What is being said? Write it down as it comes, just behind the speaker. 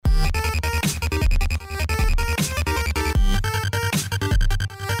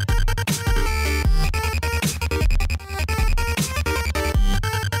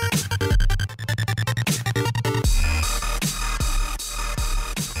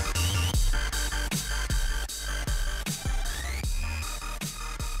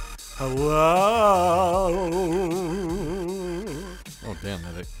Hello. Oh damn,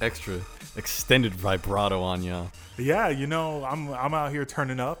 that extra extended vibrato on y'all. Yeah, you know, I'm out here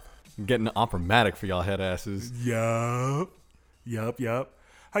turning up. Getting operatic for y'all head asses. Yup.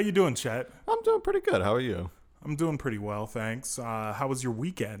 How you doing, Chet? I'm doing pretty good. How are you? I'm doing pretty well, thanks. How was your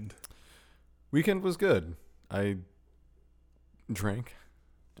weekend? Weekend was good. I drank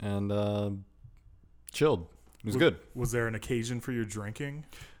and chilled. It was good. Was there an occasion for your drinking?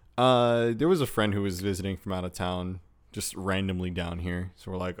 There was a friend who was visiting from out of town, just randomly down here. So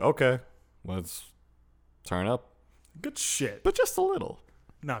we're like, okay, let's turn up. Good shit. But just a little.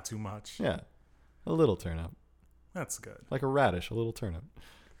 Not too much. Yeah. A little turn up. That's good. Like a radish, a little turnip.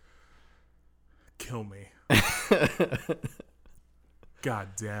 Kill me. God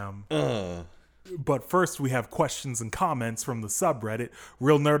damn. Uh. But first, we have questions and comments from the subreddit,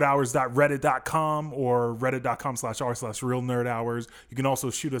 realnerdhours.reddit.com or reddit.com/r/realnerdhours. You can also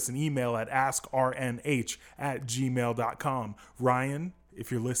shoot us an email at askrnh@gmail.com. Ryan,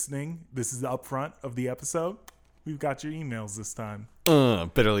 if you're listening, this is the upfront of the episode. We've got your emails this time.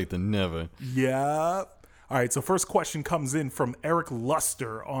 Better late than never. Yeah. All right, so first question comes in from Eric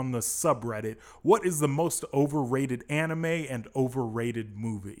Luster on the subreddit. What is the most overrated anime and overrated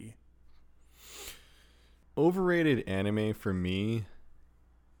movie? Overrated anime for me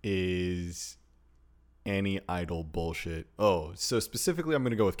is any idol bullshit. Oh, so specifically I'm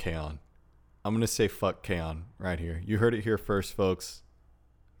going to go with K-On! I'm going to say fuck K-On! Right here. You heard it here first, folks.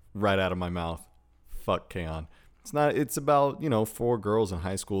 Right out of my mouth. Fuck K-On! It's about, 4 girls in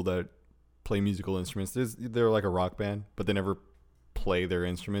high school that play musical instruments. They're like a rock band, but they never play their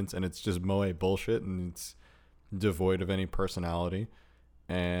instruments, and it's just moe bullshit, and it's devoid of any personality.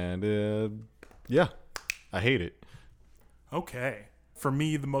 And yeah, I hate it. Okay. For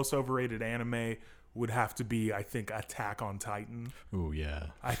me, the most overrated anime would have to be, I think, Attack on Titan. Ooh, yeah.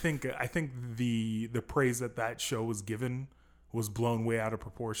 I think the praise that show was given was blown way out of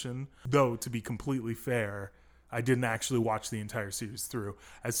proportion. Though, to be completely fair, I didn't actually watch the entire series through.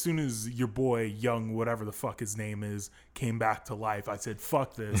 As soon as your boy, Young, whatever the fuck his name is, came back to life, I said,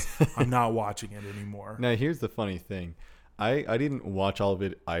 fuck this. I'm not watching it anymore. Now, here's the funny thing. I didn't watch all of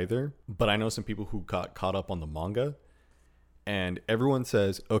it either, but I know some people who got caught up on the manga, and everyone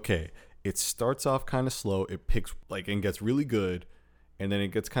says, okay, it starts off kind of slow, it picks and gets really good, and then it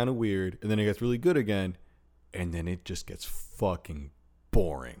gets kind of weird, and then it gets really good again, and then it just gets fucking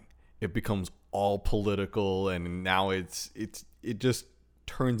boring. It becomes all political, and now it just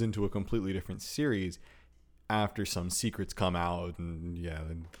turns into a completely different series after some secrets come out, and yeah,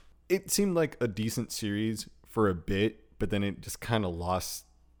 it seemed like a decent series for a bit. But then it just kind of lost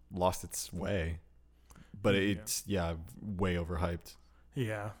its way. But it's, way overhyped.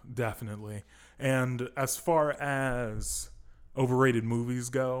 Yeah, definitely. And as far as overrated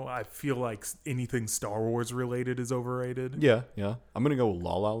movies go, I feel like anything Star Wars related is overrated. Yeah. I'm going to go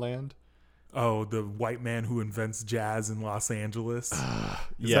La La Land. Oh, the white man who invents jazz in Los Angeles. Is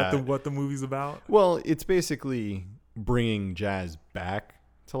Yeah. that what the movie's about? Well, it's basically bringing jazz back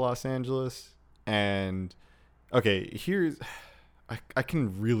to Los Angeles. And... okay, I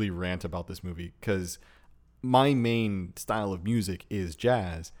can really rant about this movie because my main style of music is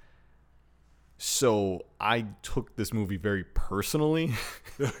jazz. So I took this movie very personally.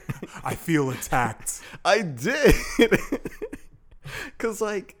 I feel attacked. I did. Because,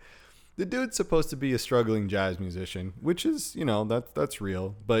 the dude's supposed to be a struggling jazz musician, which is, that's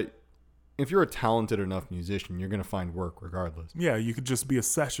real. But if you're a talented enough musician, you're going to find work regardless. Yeah, you could just be a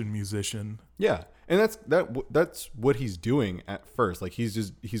session musician. Yeah, and that's what he's doing at first.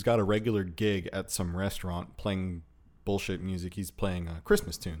 He's got a regular gig at some restaurant playing bullshit music. He's playing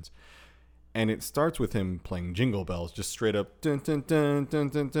Christmas tunes, and it starts with him playing Jingle Bells, just straight up. Dun, dun, dun, dun,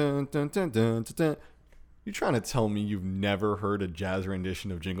 dun, dun, dun, dun, dun, dun. You trying to tell me you've never heard a jazz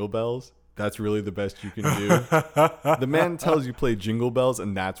rendition of Jingle Bells? That's really the best you can do? The man tells you play Jingle Bells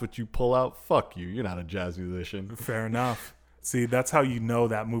and that's what you pull out? Fuck you. You're not a jazz musician. Fair enough. See, that's how you know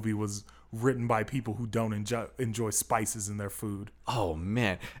that movie was written by people who don't enjoy spices in their food. Oh,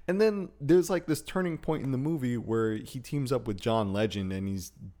 man. And then there's this turning point in the movie where he teams up with John Legend, and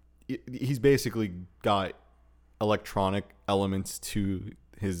he's basically got electronic elements to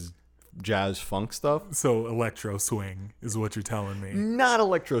his jazz funk stuff. So electro swing is what you're telling me. Not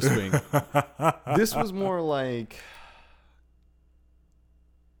electro swing. This was more like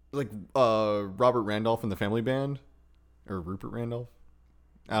Robert Randolph and the Family Band, or Rupert Randolph.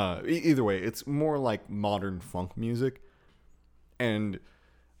 I don't know. Either way, it's more like modern funk music. And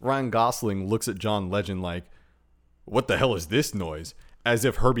Ryan Gosling looks at John Legend like, what the hell is this noise? As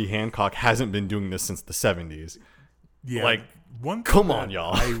if Herbie Hancock hasn't been doing this since the 70s. Yeah, Like, one thing come on, that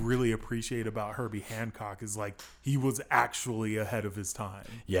y'all. I really appreciate about Herbie Hancock is like he was actually ahead of his time.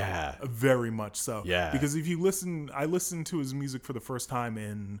 Yeah. Very much so. Yeah. Because if you listen, I listened to his music for the first time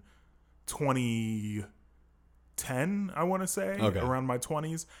in 2010, I want to say, around my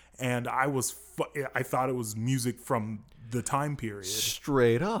 20s, and I thought it was music from the time period.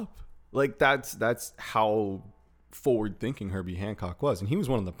 Straight up. Like that's how forward thinking Herbie Hancock was. And he was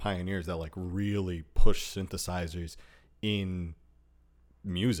one of the pioneers that like really pushed synthesizers in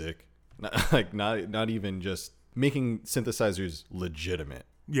music. Not even just making synthesizers legitimate.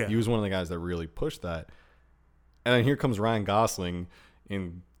 Yeah. He was one of the guys that really pushed that. And then here comes Ryan Gosling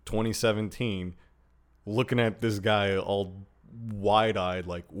in 2017 looking at this guy all wide-eyed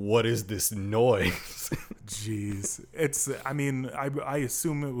like, what is this noise? Jeez. I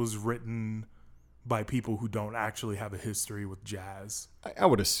assume it was written by people who don't actually have a history with jazz. I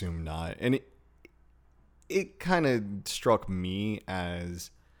would assume not. And it kind of struck me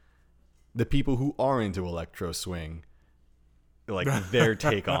as the people who are into electro swing, like their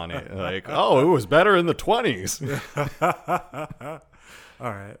take on it. Like, oh, it was better in the 20s.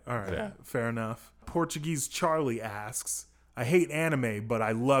 All right. Yeah. Fair enough. Portuguese Charlie asks, I hate anime, but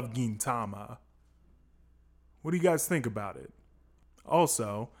I love Gintama. What do you guys think about it?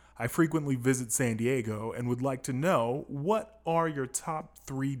 Also, I frequently visit San Diego and would like to know, what are your top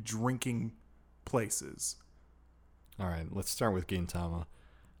 3 drinking places? All right, let's start with Gintama.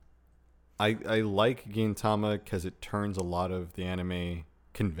 I like Gintama because it turns a lot of the anime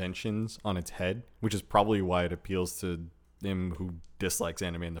conventions on its head, which is probably why it appeals to him who dislikes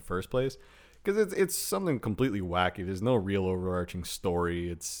anime in the first place. Because it's something completely wacky. There's no real overarching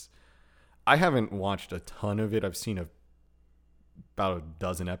story. I haven't watched a ton of it. I've seen about a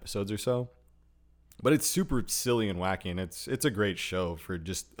dozen episodes or so. But it's super silly and wacky, and it's a great show for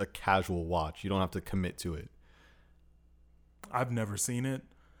just a casual watch. You don't have to commit to it. I've never seen it.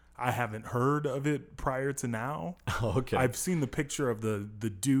 I haven't heard of it prior to now. Okay. I've seen the picture of the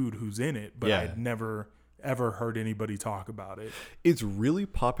dude who's in it, but Yeah. I'd never ever heard anybody talk about it. It's really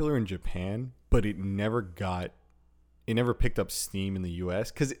popular in Japan, but it never picked up steam in the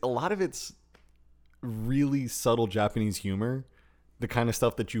US because a lot of it's really subtle Japanese humor, the kind of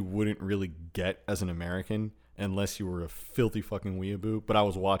stuff that you wouldn't really get as an American unless you were a filthy fucking weeaboo. But I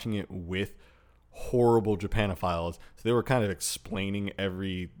was watching it with horrible Japanophiles, so they were kind of explaining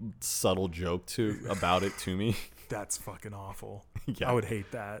every subtle joke about it to me. That's fucking awful. Yeah. I would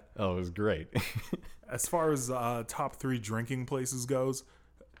hate that. Oh, it was great. As far as top 3 drinking places goes,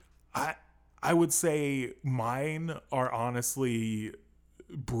 I would say mine are honestly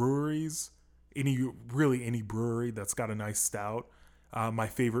breweries. Any brewery that's got a nice stout. My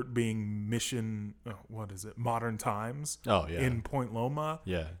favorite being Modern Times. Oh, yeah. In Point Loma.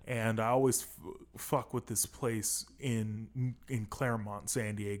 Yeah. And I always fuck with this place in Claremont,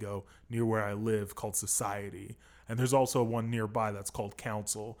 San Diego, near where I live, called Society. And there's also one nearby that's called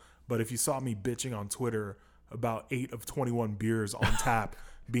Council. But if you saw me bitching on Twitter about 8 of 21 beers on tap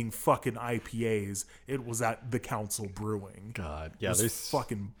being fucking IPAs, it was at the Council Brewing. God, yeah, there's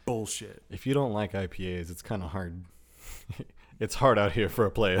fucking bullshit. If you don't like IPAs, it's kind of hard. It's hard out here for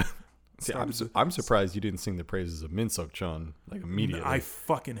a player. See, I'm surprised you didn't sing the praises of Minsok-chan like immediately. I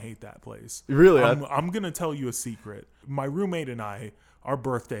fucking hate that place. Really? I'm gonna tell you a secret. My roommate and I, our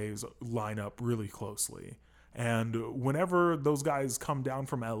birthdays line up really closely. And whenever those guys come down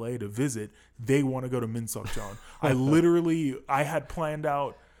from LA to visit, they want to go to Minsok-chan. I had planned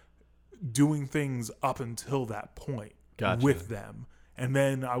out doing things up until that point with them. And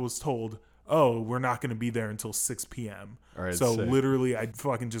then I was told, oh, we're not going to be there until 6 p.m. All right, so sick. literally I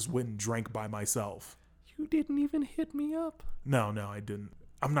fucking just went and drank by myself. You didn't even hit me up. No, I didn't.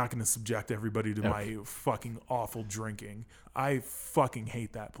 I'm not going to subject everybody to my fucking awful drinking. I fucking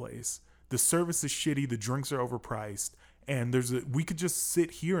hate that place. The service is shitty. The drinks are overpriced. And we could just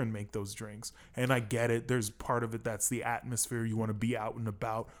sit here and make those drinks. And I get it. There's part of it that's the atmosphere. You want to be out and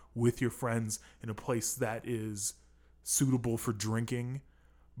about with your friends in a place that is suitable for drinking.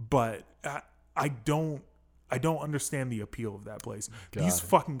 But I don't understand the appeal of that place. God. These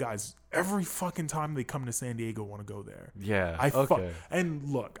fucking guys, every fucking time they come to San Diego, want to go there. Yeah. And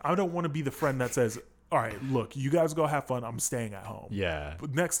look, I don't want to be the friend that says, all right, look, you guys go have fun. I'm staying at home. Yeah.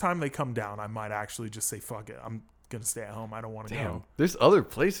 But next time they come down, I might actually just say, fuck it. I'm going to stay at home. I don't want to go. There's other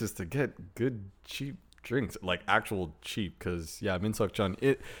places to get good, cheap drinks, like actual cheap. Because, yeah, Minsok-chan,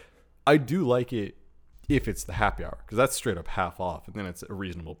 I do like it if it's the happy hour. Because that's straight up half off. And then it's a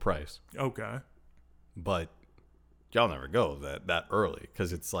reasonable price. Okay. But y'all never go that early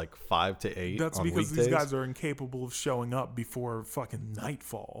because it's like 5 to 8. That's on because weekdays. these guys are incapable of showing up before fucking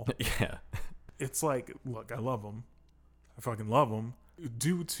nightfall. Yeah. It's like, look, I love them. I fucking love them.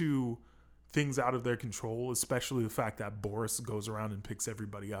 Due to things out of their control, especially the fact that Boris goes around and picks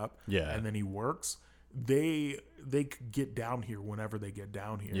everybody up, Yeah. and then he works, they could get down here whenever they get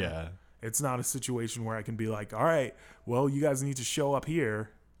down here. Yeah. It's not a situation where I can be like, all right, well, you guys need to show up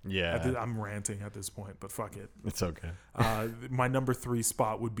here. Yeah. I'm ranting at this point, but fuck it. It's okay. My number 3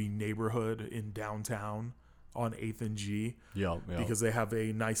 spot would be Neighborhood in downtown on 8th and G. Yeah. Because they have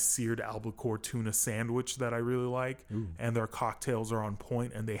a nice seared albacore tuna sandwich that I really like. Ooh. And their cocktails are on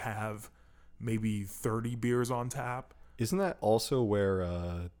point, and they have maybe 30 beers on tap. Isn't that also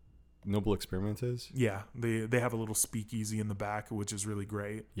where Noble Experiment is? Yeah, they have a little speakeasy in the back, which is really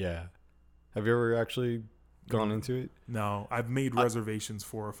great. Yeah. Have you ever actually gone into it? No, I've made reservations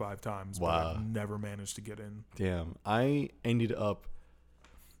 4 or 5 times, but Wow. I've never managed to get in. Damn. I ended up...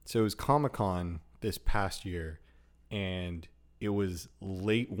 So it was Comic-Con this past year, and it was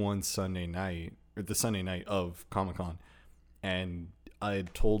late one Sunday night, or the Sunday night of Comic-Con, and I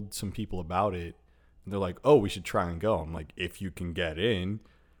had told some people about it, and they're like, oh, we should try and go. I'm like, if you can get in.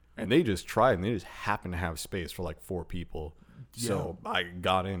 And they just tried, and they just happened to have space for like 4 people. So I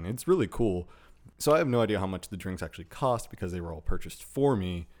got in. It's really cool. So I have no idea how much the drinks actually cost because they were all purchased for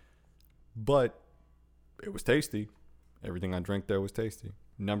me. But it was tasty. Everything I drank there was tasty.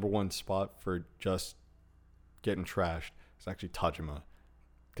 Number 1 spot for just getting trashed is actually Tajima.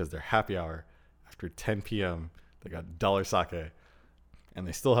 Because their happy hour after 10 p.m., they got dollar sake. And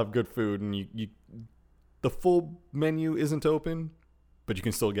they still have good food. And you the full menu isn't open, but you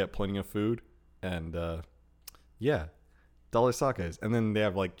can still get plenty of food. And yeah, dollar sakes. And then they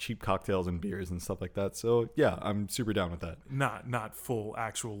have like cheap cocktails and beers and stuff like that. So yeah, I'm super down with that. Not full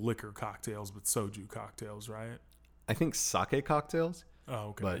actual liquor cocktails, but soju cocktails, right? I think sake cocktails. Oh,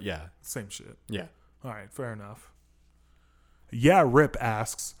 okay. But yeah. Same shit. Yeah. All right, fair enough. Yeah, Rip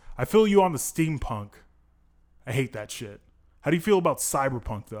asks, I feel you on the steampunk. I hate that shit. How do you feel about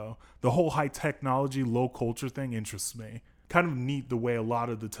cyberpunk, though? The whole high technology, low culture thing interests me. Kind of neat the way a lot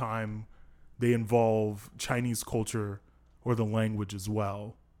of the time they involve Chinese culture or the language as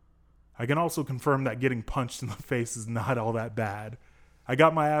well. I can also confirm that getting punched in the face is not all that bad. I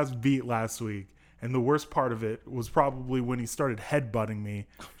got my ass beat last week, and the worst part of it was probably when he started headbutting me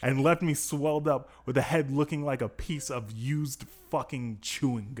and left me swelled up with a head looking like a piece of used fucking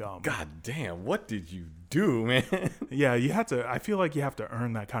chewing gum. God damn, what did you do, man? Yeah, I feel like you have to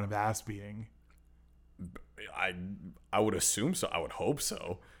earn that kind of ass beating. I would assume so. I would hope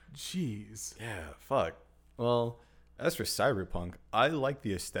so. Jeez. Yeah, fuck. Well, as for cyberpunk, I like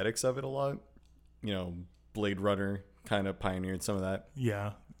the aesthetics of it a lot. You know, Blade Runner kind of pioneered some of that.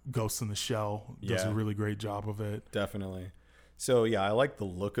 Yeah, Ghost in the Shell does a really great job of it. Definitely. So yeah, I like the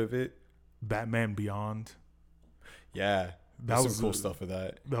look of it. Batman Beyond. Yeah, That there's was some cool stuff with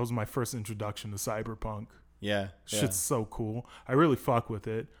that. That was my first introduction to cyberpunk. Yeah, Shit's so cool. I really fuck with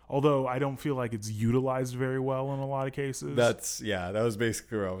it. Although I don't feel like it's utilized very well in a lot of cases. that was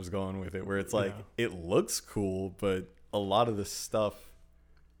basically where I was going with it, where it's like it looks cool, but a lot of the stuff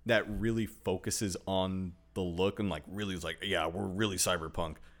that really focuses on the look and like really is like, yeah, we're really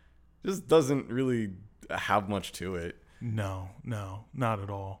cyberpunk, just doesn't really have much to it. No, not at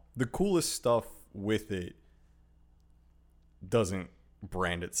all. The coolest stuff with it doesn't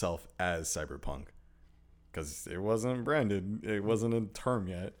brand itself as cyberpunk because it wasn't branded. It wasn't a term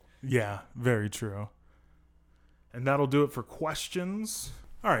yet. Yeah, very true. And that'll do it for questions.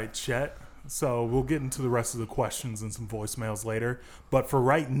 All right, Chet. So we'll get into the rest of the questions and some voicemails later. But for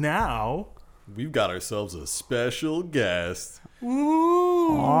right now, we've got ourselves a special guest.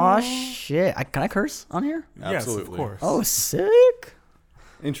 Ooh. Oh shit! Can I curse on here? Absolutely. Yes, of course. Oh, sick.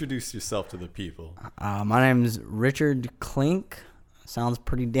 Introduce yourself to the people. My name's Richard Klink. Sounds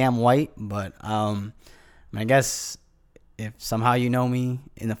pretty damn white, but I guess if somehow you know me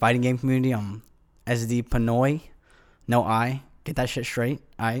in the fighting game community, I'm SD Panoy. No I. Get that shit straight.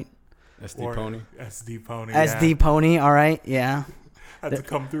 All right. SD Pony. SD Pony. SD Pony. All right. Yeah. Had to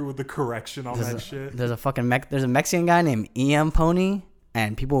come through with the correction on that shit. There's a fucking there's a Mexican guy named EM Pony,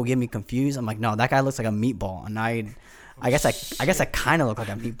 and people will get me confused. I'm like, no, that guy looks like a meatball, and I guess I kind of look like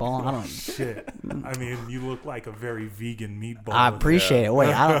a meatball. I don't. Shit. I mean, you look like a very vegan meatball. I appreciate it.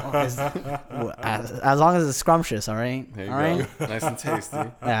 Wait, I don't. As long as it's scrumptious, all right. There you all go. right. Nice and tasty.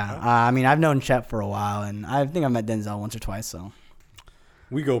 Yeah. I mean, I've known Chet for a while, and I think I met Denzel once or twice. So.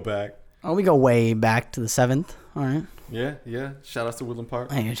 We go back. Oh, we go way back to the 7th. All right. Yeah. Shout out to Woodland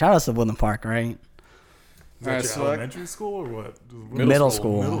Park. Hey, shout out to Woodland Park, right? Is that your elementary school or what? Middle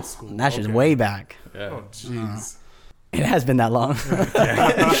school. Middle school. That's just way back. Yeah. Oh, jeez. It has been that long.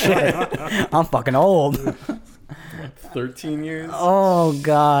 Shit. I'm fucking old. 13 years. Oh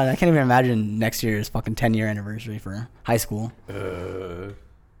God, I can't even imagine next year's fucking 10-year anniversary for high school. Uh,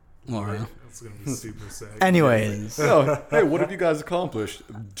 Or, It's gonna be super sick. anyways, no, hey, what have you guys accomplished?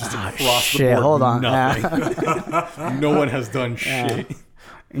 Just across the shit, board, hold on. nothing. No one has done shit.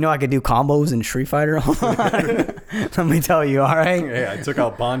 you know I could do combos in Street Fighter. Hold on. Let me tell you. All right. Hey, I took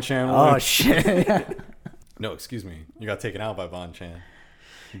out Bonchan. Oh shit. No, excuse me. You got taken out by Bonchan.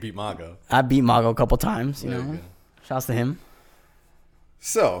 You beat Mago. I beat Mago a couple times. You There you know. go. Shouts to him.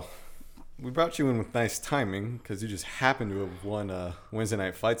 So, we brought you in with nice timing because you just happened to have won Wednesday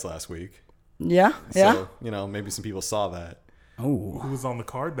Night Fights last week. Yeah. Yeah. So, maybe some people saw that. Oh. Who was on the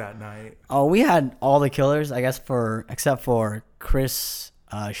card that night? Oh, we had all the killers, I guess, except for Chris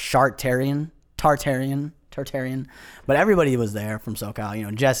Tartarian, but everybody was there from SoCal. You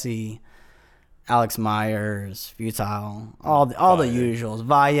know, Jesse, Alex Myers, Futile, all the usuals.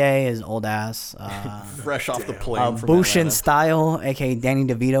 Valle, his old ass. Fresh off the plane from Bushin Atlanta. Style, aka Danny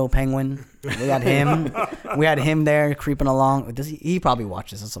DeVito, Penguin. We had him. We had him there creeping along. He probably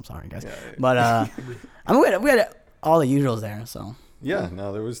watches this. I'm sorry, guys. Yeah. But I mean, we had all the usuals there. So Yeah,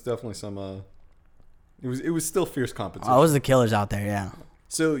 no, there was definitely some. It was still fierce competition. it was the killers out there. Yeah.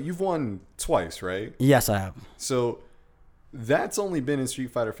 So you've won twice, right? Yes, I have. So that's only been in Street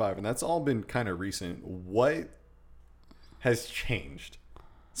Fighter V, and that's all been kind of recent. What has changed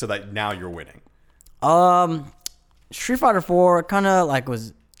so that now you're winning? Street Fighter 4 kind of like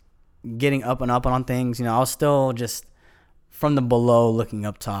was getting up and up on things. You know, I was still just from the below looking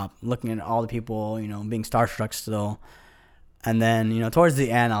up top, looking at all the people, you know, being starstruck still. And then, you know, towards the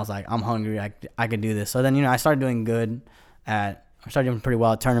end, I was like, I'm hungry. I could do this. So then, you know, I started doing pretty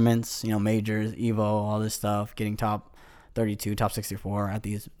well at tournaments, you know, majors, Evo, all this stuff, getting top 32, top 64 at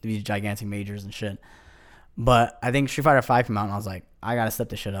these gigantic majors and shit. But I think Street Fighter 5 came out and I was like, I got to step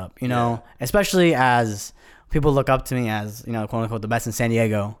this shit up, you know, especially as people look up to me as, you know, quote unquote, the best in San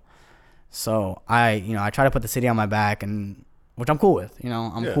Diego. So I try to put the city on my back, and which I'm cool with, you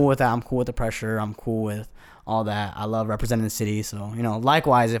know, I'm cool with that. I'm cool with the pressure. I'm cool with all that. I love representing the city. So, you know,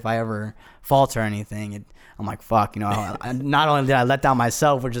 likewise, if I ever falter or anything, I'm like, fuck, you know, not only did I let down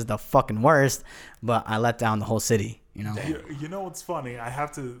myself, which is the fucking worst, but I let down the whole city, you know. You know what's funny? I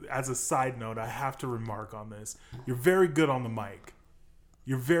have to, as a side note, I have to remark on this. You're very good on the mic.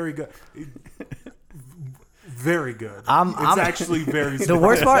 You're very good. Very good. I'm actually very The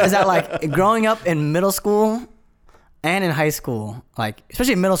worst part is that, like, growing up in middle school and in high school, like,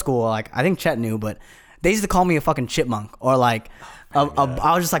 especially in middle school, like, I think Chet knew, but they used to call me a fucking chipmunk, or like, I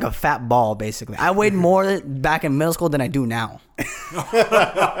was just like a fat ball, basically. I weighed more back in middle school than I do now.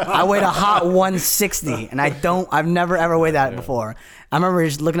 I weighed a hot 160, and I've never ever weighed that before. I remember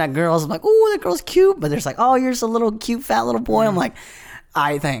just looking at girls, I'm like, oh, that girl's cute, but they're just like, oh, you're just a little cute fat little boy. I'm like,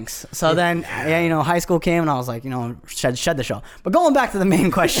 thanks. So then, you know, high school came, and I was like, you know, shed the show. But going back to the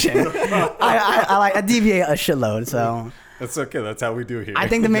main question, I deviate a shitload, so. That's okay. That's how we do here. I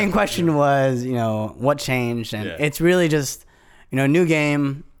think the main question was, you know, what changed, and it's really just, you know, new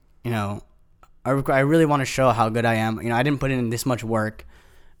game. You know, I really want to show how good I am. You know, I didn't put in this much work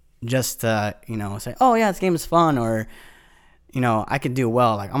just to, you know, say, oh yeah, this game is fun, or, you know, I could do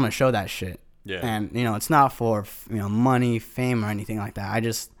well. Like, I'm gonna show that shit. Yeah. And, you know, it's not for, you know, money, fame, or anything like that. I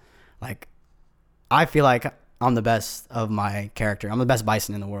just, like, I feel like I'm the best of my character. I'm the best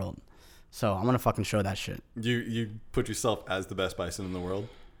Bison in the world. So I'm gonna fucking show that shit. You put yourself as the best Bison in the world?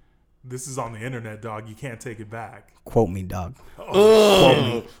 This is on the internet, dog. You can't take it back. Quote me, dog.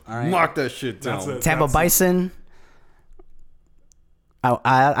 Oh, All right. mark that shit down. Tampa Bison.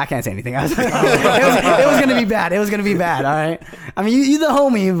 I can't say anything else. it was gonna be bad. It was gonna be bad. All right. I mean, you the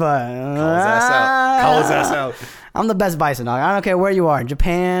homie, but Call his ass out. Call his ass out. I'm the best Bison, dog. I don't care where you are.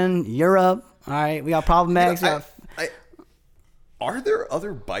 Japan, Europe. All right. We got Problem X. Are there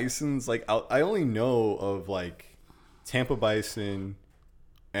other Bisons like out? I only know of like Tampa Bison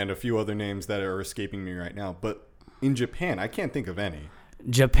and a few other names that are escaping me right now. But in Japan, I can't think of any.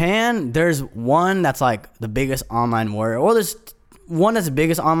 Japan, there's one that's like the biggest online warrior, or there's one that's the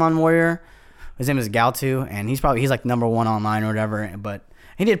biggest online warrior. His name is Galtu, and he's like number one online or whatever. But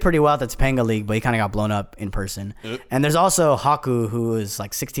he did pretty well at the Topanga League, but he kind of got blown up in person. And there's also Haku, who is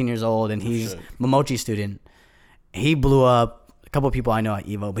like 16 years old, and he's Momochi student. He blew up. A couple of people I know at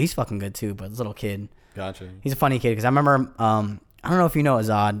Evo, but he's fucking good too. But this little kid, Gotcha. He's a funny kid because I remember. I don't know if you know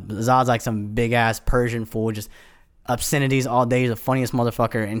Azad, but Azad's like some big ass Persian fool, just obscenities all day. He's the funniest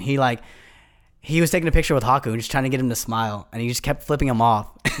motherfucker, and he was taking a picture with Haku, just trying to get him to smile, and he just kept flipping him off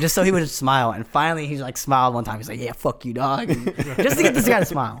just so he would smile. And finally, he like smiled one time. He's like, "Yeah, fuck you, dog," just to get this guy to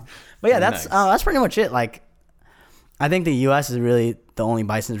smile. But yeah, that's pretty much it. Like, I think the U.S. is really the only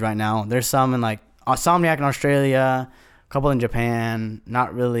Bisons right now. There's some in like Somniac in Australia, a couple in Japan.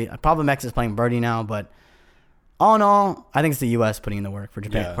 Not really. Problem X is playing Birdie now, but all in all, I think it's the U.S. putting in the work for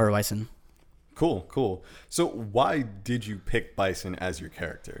Japan for Bison. Cool. So why did you pick Bison as your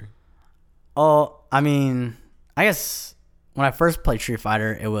character? Oh, I mean, I guess when I first played Street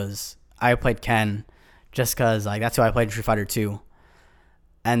Fighter, I played Ken just because like that's who I played in Street Fighter 2.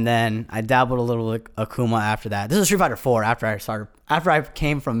 And then I dabbled a little with Akuma after that. This is Street Fighter 4 after I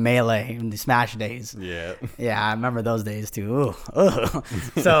came from Melee in the Smash days. Yeah. Yeah, I remember those days too. Ooh.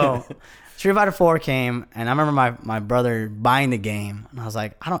 So Street Fighter 4 came, and I remember my brother buying the game, and I was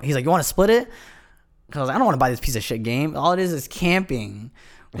like, he's like, you want to split it? Because I was like, I don't want to buy this piece of shit game. All it is camping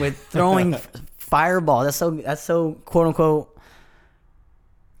with throwing fireball. That's so quote unquote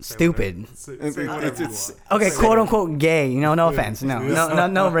stupid. It's Okay, quote unquote gay. You know, no offense. No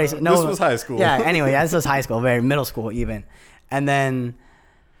racist. No. This was high school. Yeah. Anyway, this was high school, very middle school even, and then,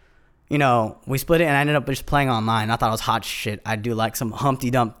 you know, we split it, and I ended up just playing online. I thought it was hot shit. I'd do like some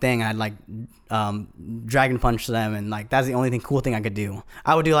Humpty Dump thing. I'd like dragon punch them, and like that's the only cool thing I could do.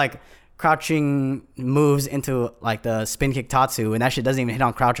 I would do like crouching moves into like the spin kick Tatsu, and that shit doesn't even hit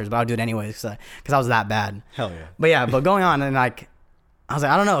on crouchers, but I would do it anyways because I was that bad. Hell yeah. But going on, and like I was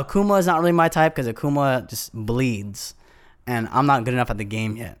like, I don't know, Akuma is not really my type because Akuma just bleeds, and I'm not good enough at the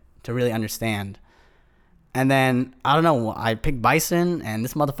game yet to really understand. And then I don't know, I picked Bison, and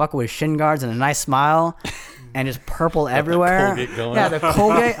this motherfucker with shin guards and a nice smile, and just purple everywhere. Colgate going yeah, on. the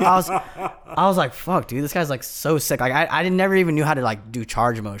Colgate. I was like, fuck, dude, this guy's like so sick. Like I never even knew how to like do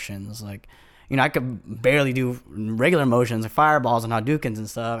charge motions. Like, you know, I could barely do regular motions, like fireballs and Hadoukens and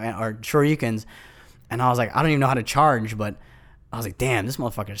stuff, or Shoryukens. And I was like, I don't even know how to charge, but I was like, damn, this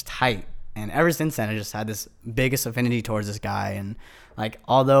motherfucker's tight. And ever since then, I just had this biggest affinity towards this guy. And like,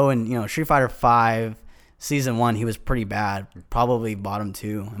 although in, you know, Street Fighter 5 Season 1, he was pretty bad, probably bottom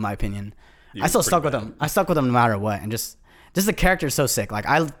 2 in my opinion. I still stuck with him. I stuck with him no matter what. And just the character is so sick. Like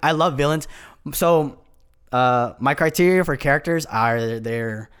I love villains. So my criteria for characters are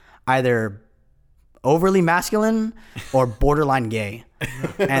they're either overly masculine or borderline gay.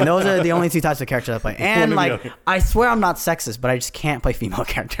 And those are the only two types of characters I play. And like, I swear I'm not sexist, but I just can't play female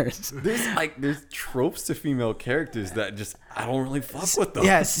characters. There's tropes to female characters that just I don't really fuck with them.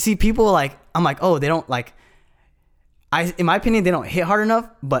 Yeah, see, people like, I'm like, oh, they don't like. In my opinion, they don't hit hard enough.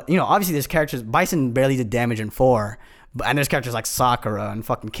 But you know, obviously, there's characters. Bison barely did damage in 4, and there's characters like Sakura and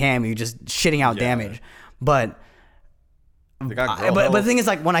fucking Cammy just shitting out damage. But the thing is,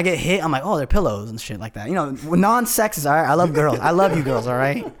 like, when I get hit, I'm like, oh, they're pillows and shit like that. You know, non-sexist. All right, I love girls. I love you girls. All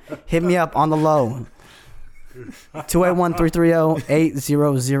right, hit me up on the low.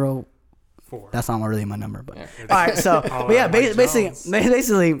 281-330-8004. That's not really my number, but all right. So, but yeah,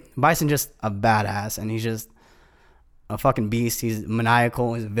 basically, Bison just a badass, and he's just a fucking beast. He's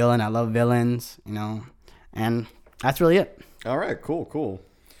maniacal. He's a villain. I love villains, you know, and that's really it. All right, cool.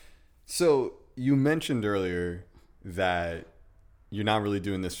 So you mentioned earlier that you're not really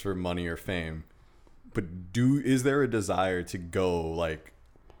doing this for money or fame, but is there a desire to go like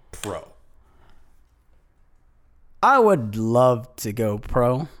pro? I would love to go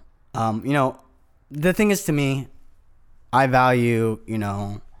pro. You know, the thing is, to me, I value, you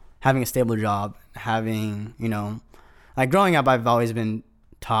know, having a stable job, having, you know, like growing up, I've always been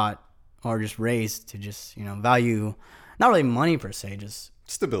taught or just raised to just, you know, value not really money per se, just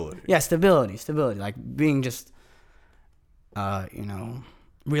stability. Yeah, stability. Like being just, you know,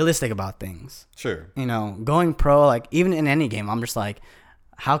 realistic about things. Sure. You know, going pro, like even in any game, I'm just like,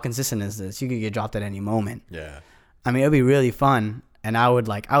 how consistent is this? You could get dropped at any moment. Yeah. I mean, it'd be really fun. And I would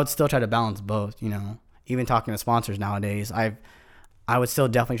still try to balance both, you know, even talking to sponsors nowadays, I would still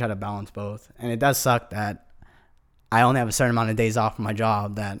definitely try to balance both. And it does suck that I only have a certain amount of days off from my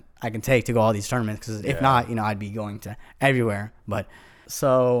job that I can take to go all these tournaments. Cause if not, you know, I'd be going to everywhere. But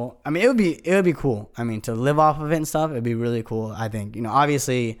so, I mean, it would be cool. I mean, to live off of it and stuff, it'd be really cool. I think, you know,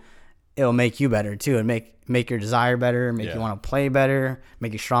 obviously it'll make you better too, and make your desire better, make you want to play better,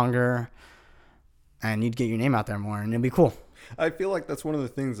 make you stronger, and you'd get your name out there more, and it'd be cool. I feel like that's one of the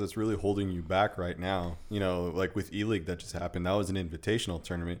things that's really holding you back right now. You know, like with E-League that just happened, that was an invitational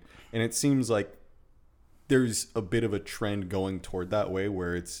tournament. And it seems like there's a bit of a trend going toward that way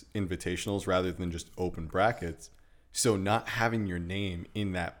where it's invitationals rather than just open brackets. So not having your name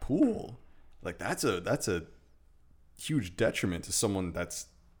in that pool, like that's a huge detriment to someone that's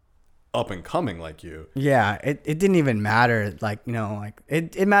up and coming like you. Yeah, it didn't even matter. Like, you know, like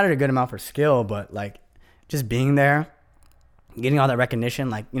it mattered a good amount for skill, but like just being there, getting all that recognition,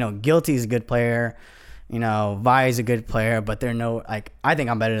 like, you know, Guilty is a good player, you know, Vi is a good player, but they're like, I think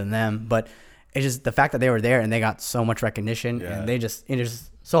I'm better than them, but it's just the fact that they were there and they got so much recognition, and it just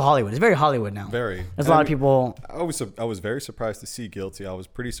so Hollywood. It's very Hollywood now. Very. There's a lot of people. I was very surprised to see Guilty. I was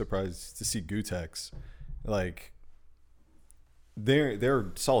pretty surprised to see Gootecks. Like,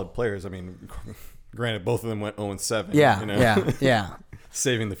 they're solid players. I mean, granted, both of them went 0-7. Yeah, you know? yeah.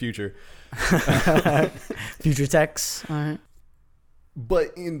 Saving the future. Future techs. All right.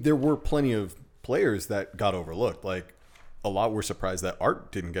 But there were plenty of players that got overlooked. Like, a lot were surprised that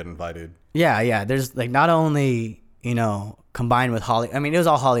Art didn't get invited. Yeah. There's like not only, combined with Hollywood. I mean, it was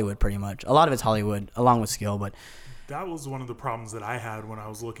all Hollywood pretty much. A lot of it's Hollywood along with skill, but that was one of the problems that I had when I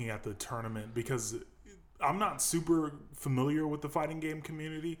was looking at the tournament, because I'm not super familiar with the fighting game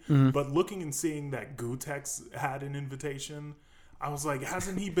community, but looking and seeing that Gootecks had an invitation, I was like,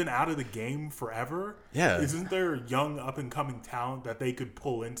 hasn't he been out of the game forever? Yeah. Isn't there young up-and-coming talent that they could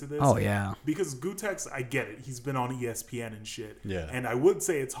pull into this? Oh, yeah. Because Gootecks, I get it. He's been on ESPN and shit. Yeah. And I would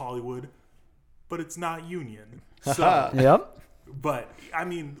say it's Hollywood, but it's not Union. So, Yep. But, I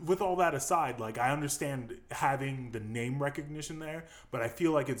mean, with all that aside, like, I understand having the name recognition there, but I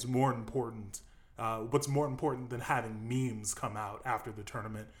feel like it's more important. What's more important than having memes come out after the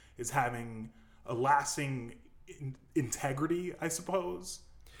tournament is having a lasting integrity, I suppose,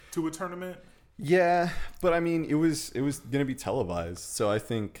 to a tournament. Yeah, but I mean, it was gonna be televised, so I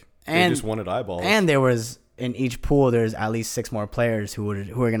think they just wanted eyeballs. And there was in each pool, there's at least 6 more players who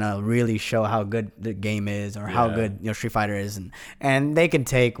are gonna really show how good the game is, or how good Street Fighter is, and they could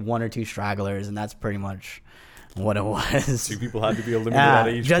take 1 or 2 stragglers, and that's pretty much what it was. 2 people had to be eliminated out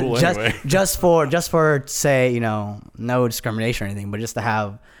of each pool anyway. Just for say, no discrimination or anything, but just to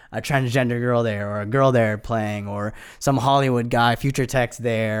have a transgender girl there, or a girl there playing, or some Hollywood guy, Future Tech's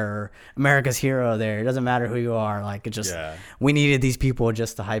there, or America's Hero there. It doesn't matter who you are. Like, it just, we needed these people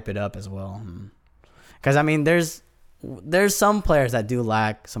just to hype it up as well. Because, I mean, there's some players that do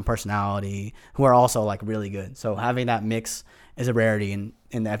lack some personality who are also, like, really good. So having that mix is a rarity in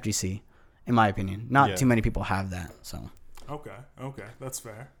the FGC, in my opinion. Not too many people have that. So. Okay, that's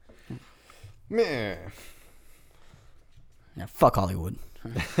fair. Man. Yeah, fuck Hollywood.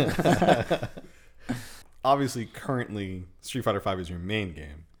 Obviously, currently, Street Fighter V is your main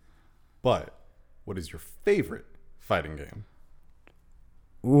game. But what is your favorite fighting game?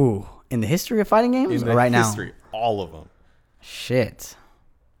 Ooh, in the history of fighting games, or right now? All of them. Shit.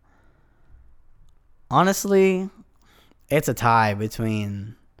 Honestly, it's a tie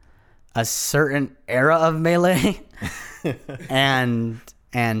between a certain era of Melee and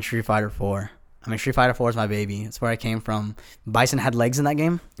Street Fighter 4. I mean, Street Fighter 4 is my baby. It's where I came from. Bison had legs in that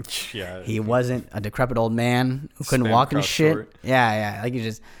game. Yeah. He wasn't a decrepit old man who couldn't walk and shit. Short. Yeah. Like,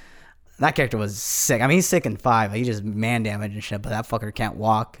 that character was sick. I mean, he's sick in 5. Like, he just man damage and shit, but that fucker can't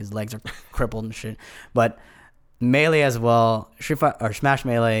walk. His legs are crippled and shit. But Melee as well, Street Fighter or Smash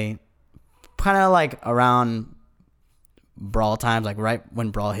Melee, kind of like around Brawl times, like right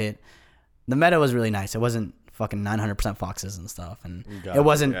when Brawl hit. The meta was really nice. It wasn't fucking 900% foxes and stuff, and it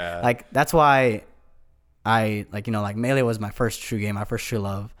wasn't like, that's why I like Melee was my first true game, my first true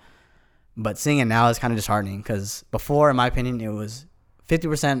love. But seeing it now is kind of disheartening, because before, in my opinion, it was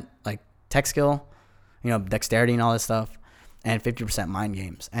 50% like tech skill, dexterity and all this stuff, and 50% mind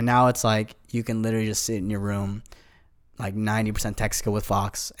games. And now it's like you can literally just sit in your room, like 90% tech skill with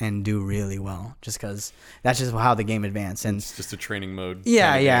Fox, and do really well, just because that's just how the game advanced. And it's just a training mode.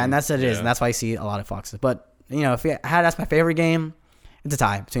 Yeah, and that's what it is, and that's why I see a lot of Foxes. But if I had to ask my favorite game, it's a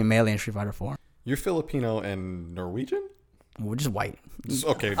tie between Melee and Street Fighter 4. You're Filipino and Norwegian? We're just white.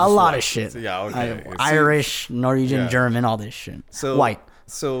 Okay. A lot of shit. Yeah, okay. Irish, Norwegian, German, all this shit. So white.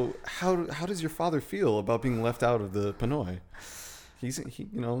 So how does your father feel about being left out of the Pinoy?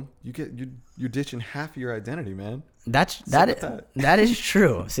 You're ditching half of your identity, man. That is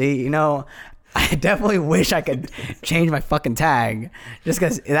true. See, I definitely wish I could change my fucking tag, just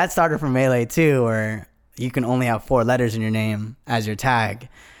because that started from Melee too, where you can only have 4 letters in your name as your tag.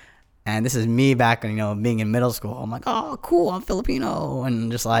 And this is me back, being in middle school. I'm like, oh, cool, I'm Filipino.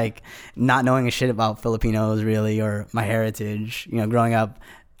 And just like not knowing a shit about Filipinos really, or my heritage, growing up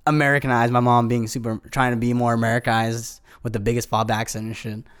Americanized, my mom being trying to be more Americanized with the biggest fob accent and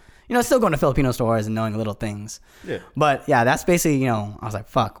shit. Still going to Filipino stores and knowing little things. Yeah. But yeah, that's basically, I was like,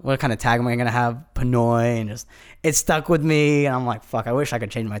 fuck, what kind of tag am I going to have? Pinoy. And just, it stuck with me. And I'm like, fuck, I wish I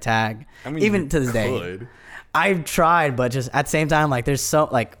could change my tag. I mean, even to this day. I've tried, but just at the same time, like, there's so,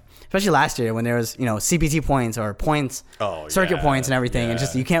 like, especially last year when there was, CPT points or points, circuit points and everything. And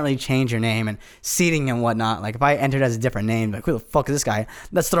just, you can't really change your name and seeding and whatnot. Like, if I entered as a different name, like, who the fuck is this guy?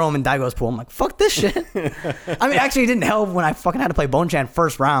 Let's throw him in Daigo's pool. I'm like, fuck this shit. I mean, actually, it didn't help when I fucking had to play Bonchan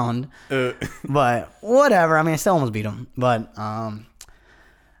first round. But whatever. I mean, I still almost beat him. But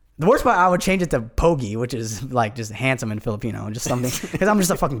The worst part, I would change it to Pogi, which is like just handsome in Filipino, just something, because I'm just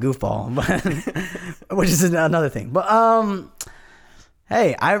a fucking goofball, but which is another thing. But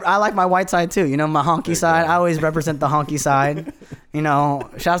hey, I like my white side too. You know, my honky side. I always represent the honky side. You know,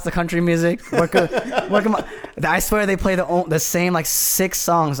 shouts to country music. I swear they play the same like 6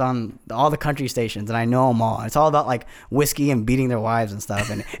 songs on all the country stations, and I know them all. It's all about like whiskey and beating their wives and stuff,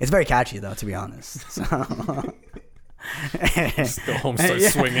 and it's very catchy though, to be honest. So. The home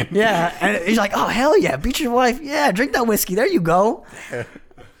starts swinging. Yeah, and he's like, "Oh hell yeah, beat your wife. Yeah, drink that whiskey. There you go."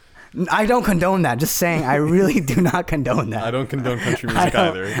 I don't condone that. Just saying, I really do not condone that. I don't condone country music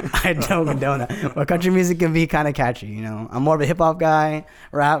either. I don't condone that. But country music can be kind of catchy. You know, I'm more of a hip hop guy,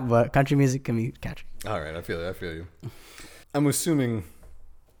 rap, but country music can be catchy. All right, I feel you. I'm assuming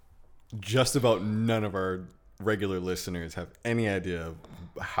just about none of our regular listeners have any idea of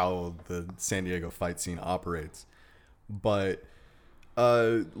how the San Diego fight scene operates. But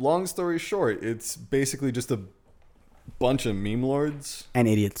long story short, it's basically just a bunch of meme lords and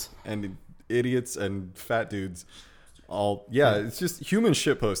idiots and fat dudes. It's just human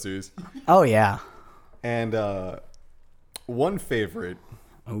shit posters. Oh yeah. And one favorite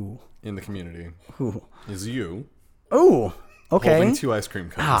Ooh. in the community Ooh. is you. Ooh. Okay. Holding 2 ice cream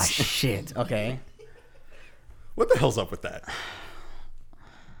cones. Ah shit. Okay. What the hell's up with that?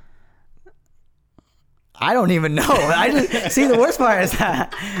 I don't even know. I just see, the worst part is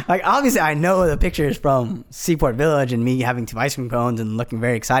that, like, obviously I know the pictures from Seaport Village and me having 2 ice cream cones and looking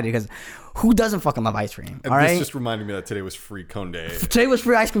very excited, because who doesn't fucking love ice cream? And all this right. just reminded me that today was free cone day. Today was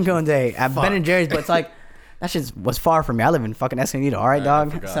free ice cream cone day at Ben and Jerry's, but it's like that shit was far from me. I live in fucking Escondido. All right,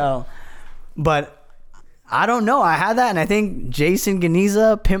 dog. So, but I don't know. I had that, and I think Jason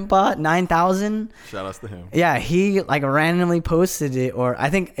Ganiza, Pimpbot 9000. Shout outs to him. Yeah, he like randomly posted it, or I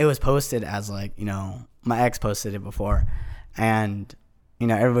think it was posted as like, you know, my ex posted it before, and you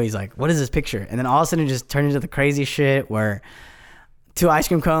know, everybody's like, what is this picture? And then all of a sudden it just turned into the crazy shit where 2 ice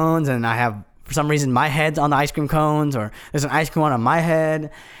cream cones, and I have, for some reason, my head's on the ice cream cones, or there's an ice cream one on my head,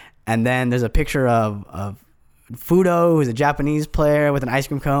 and then there's a picture of Fudo, who's a Japanese player, with an ice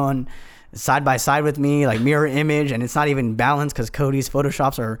cream cone side by side with me, like mirror image, and it's not even balanced because Cody's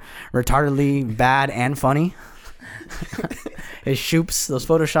photoshops are retardedly bad and funny. His shoops, those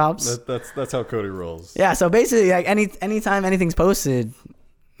photoshops. That's how Cody rolls. Yeah, so basically, like anytime anything's posted,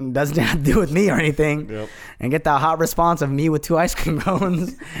 doesn't have to do with me or anything. Yep. And get that hot response of me with 2 ice cream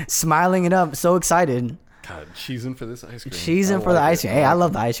cones, smiling it up, so excited. God, cheesing for this ice cream. Cheesing for the ice cream. Hey, I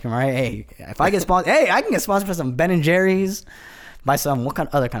love the ice cream, right? Hey, if I get sponsored, hey, I can get sponsored for some Ben and Jerry's. By some, what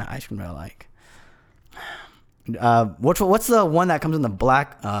other kind of ice cream do I like? What's the one that comes in the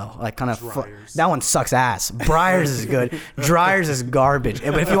black, like kind of that one sucks ass. Breyers is good. Dryers is garbage.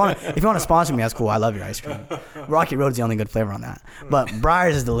 But if you want to sponsor me, that's cool. I love your ice cream. Rocky Road is the only good flavor on that. But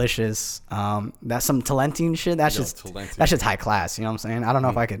Breyers is delicious. That's some Talentine shit. That's just high class. You know what I'm saying? I don't know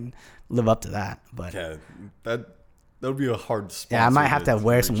if I could live up to that. But yeah, that would be a hard sponsor. Yeah, I might have to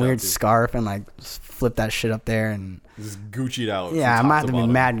wear some weird scarf and like flip that shit up there and just Gucci'd out. Yeah, I might have to be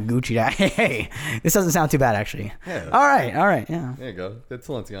mad Gucci'd out. Hey, this doesn't sound too bad actually. Yeah. All right, yeah. There you go. That's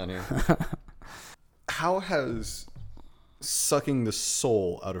Talenti on here. How has sucking the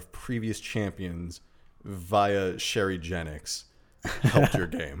soul out of previous champions via Sherry Jennings helped your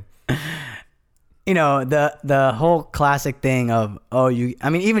game? You know, the whole classic thing of,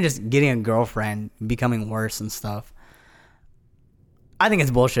 even just getting a girlfriend becoming worse and stuff. I think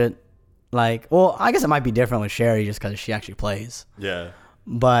it's bullshit. Like, well, I guess it might be different with Sherry just because she actually plays. Yeah.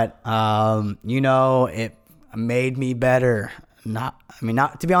 But, it made me better. Not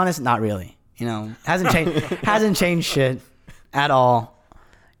to be honest, not really. You know, hasn't changed shit at all.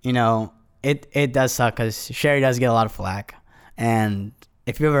 You know, it does suck because Sherry does get a lot of flack. And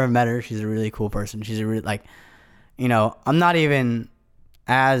if you've ever met her, she's a really cool person. She's a really, like, you know, I'm not even,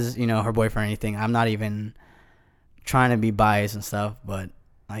 as, you know, her boyfriend or anything, I'm not even trying to be biased and stuff, but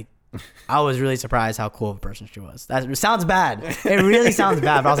like, I was really surprised how cool of a person she was. That sounds bad. It really sounds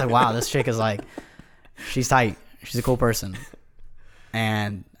bad, but I was like, wow, this chick is like, she's tight. She's a cool person.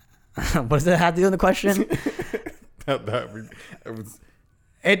 And what does that have to do with the question?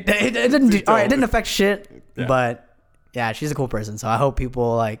 It didn't affect shit, yeah. But yeah, she's a cool person. So I hope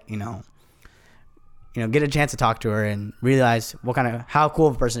people like, you know, get a chance to talk to her and realize how cool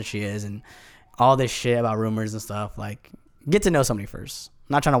of a person she is, and all this shit about rumors and stuff. Like, get to know somebody first.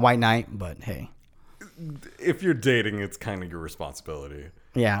 I'm not trying to white knight, but hey, if you're dating, it's kind of your responsibility.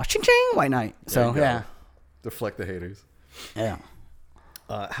 Yeah, ching ching, white knight. So yeah, deflect the haters. Yeah.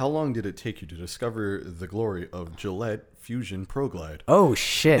 How long did it take you to discover the glory of Gillette Fusion Pro Glide? Oh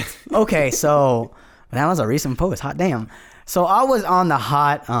shit. Okay, so that was a recent post. Hot damn. So I was on the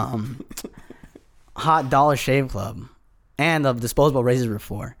hot Dollar Shave Club and the disposable razors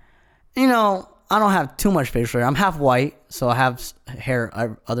before. You know, I don't have too much facial hair. I'm half white, so I have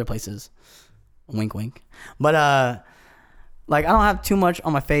hair other places. Wink, wink. But like I don't have too much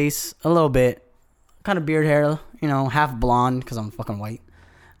on my face. A little bit, kind of beard hair. You know, half blonde because I'm fucking white,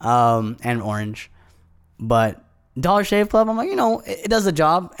 and orange. But Dollar Shave Club, I'm like, you know, it does the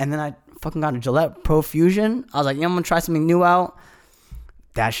job. And then I fucking got a Gillette Pro Fusion. I was like, yeah, I'm gonna try something new out.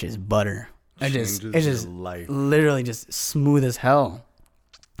 That shit's butter. It's just life. Literally just smooth as hell.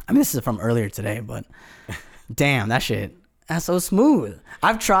 I mean, this is from earlier today, but damn, that's so smooth.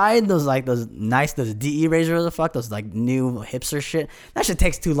 I've tried those DE razors, the fuck, those like new hipster shit. That shit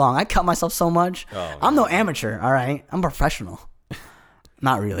takes too long. I cut myself so much. Oh, I'm no amateur, all right? I'm professional.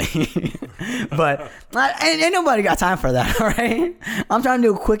 Not really. But ain't nobody got time for that, all right? I'm trying to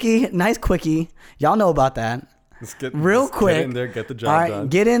do a quickie, nice quickie. Y'all know about that. Real quick. Get in there, get the job all right, done.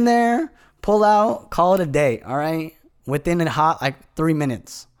 Get in there, pull out, call it a day, all right? Within a hot, like 3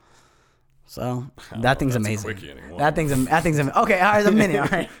 minutes. So that thing's amazing. That thing's okay. All right, a minute. All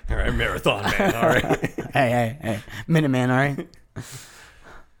right. All right, marathon man. All right. hey, minute man. All right.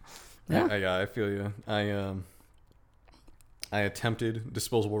 Yeah, I feel you. I attempted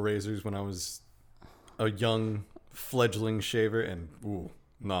disposable razors when I was a young fledgling shaver, and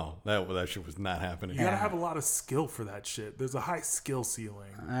no, that shit was not happening. You gotta have a lot of skill for that shit. There's a high skill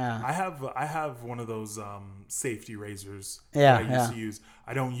ceiling. Yeah. I have one of those safety razors that I used to use.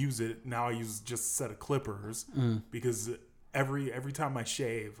 I don't use it now. I use just a set of clippers because every time I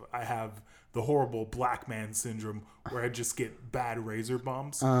shave, I have the horrible black man syndrome where I just get bad razor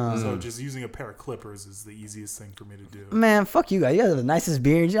bumps. So just using a pair of clippers is the easiest thing for me to do. Man, fuck you guys. You guys have the nicest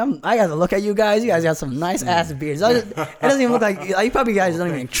beards. I got to look at you guys. You guys got some nice ass beards. It doesn't even look like you probably guys don't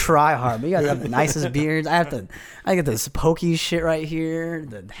even try hard, but you guys have the nicest beards. I get this pokey shit right here,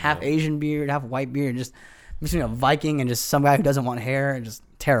 the half Asian beard, half white beard, just between a Viking and just some guy who doesn't want hair, just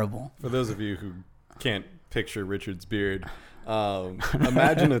terrible. For those of you who can't picture Richard's beard,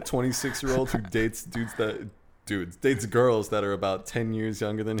 imagine a 26-year-old who dates girls that are about 10 years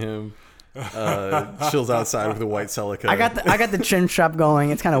younger than him. Chills outside with a white Celica. I got the chin strap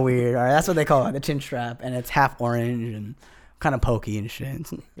going. It's kind of weird. All right, that's what they call it, the chin strap, and it's half orange and kind of pokey and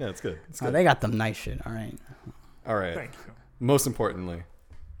shit. Yeah, it's good. It's good. They got them nice shit. All right. Thank you. Most importantly,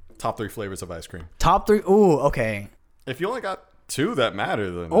 top 3 flavors of ice cream. Top 3. Ooh, okay. If you only got 2 that matter,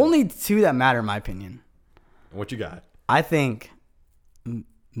 then only 2 that matter, in my opinion. What you got? I think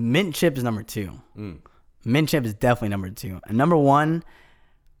mint chip is number 2. Mint chip is definitely number 2. And number 1,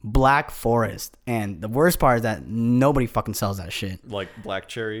 Black Forest. And the worst part is that nobody fucking sells that shit. Like black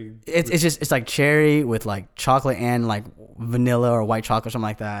cherry? It's like cherry with like chocolate and like vanilla or white chocolate or something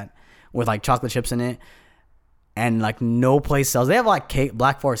like that with like chocolate chips in it. And like no place sells. They have like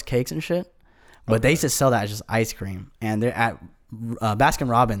Black Forest cakes and shit. But they used to sell that as just ice cream. And they're at Baskin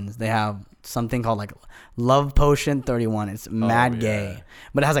Robbins. They have something called like Love Potion 31. It's mad gay,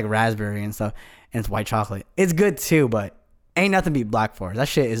 but it has like raspberry and stuff, and it's white chocolate. It's good too, but ain't nothing beat Black Forest. That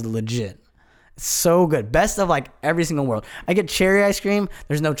shit is legit. It's so good. Best of like every single world. I get cherry ice cream.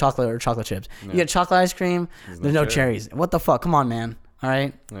 There's no chocolate or chocolate chips. You get chocolate ice cream. There's no cherries. What the fuck? Come on, man. All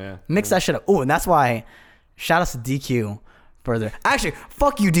right. Yeah. Mix that shit up. Oh, and that's why. Shout out to DQ. Further. Actually,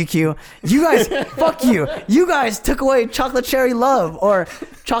 fuck you, DQ. You guys, fuck you. You guys took away Chocolate Cherry Love or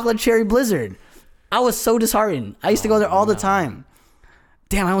Chocolate Cherry Blizzard. I was so disheartened. I used to go there all the time.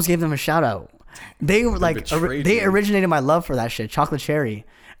 Damn, I almost gave them a shout out. They were like, they originated my love for that shit, Chocolate Cherry.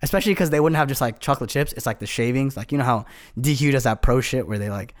 Especially because they wouldn't have just like chocolate chips. It's like the shavings. Like, you know how DQ does that pro shit where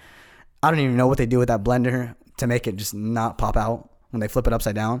they like, I don't even know what they do with that blender to make it just not pop out when they flip it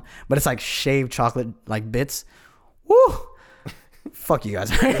upside down. But it's like shaved chocolate like bits. Woo! Fuck you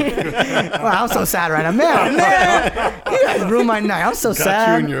guys. Wow, I'm so sad right now. Man, you guys ruined my night. I'm so sad.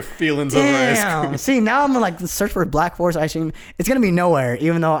 Got you and your feelings over ice cream. See, now I'm gonna like search for Black Forest ice cream. It's gonna be nowhere,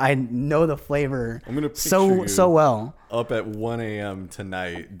 even though I know the flavor I'm gonna picture so well. Up at 1 a.m.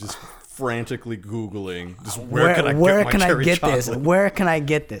 tonight, just frantically Googling, just where can I get chocolate? this? Where can I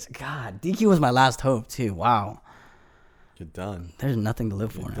get this? God, DQ was my last hope too. Wow. You're done. There's nothing to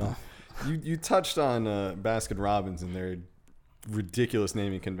live for now. You touched on Baskin Robbins and their ridiculous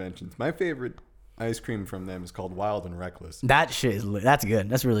naming conventions. My favorite ice cream from them is called Wild and Reckless. That shit is that's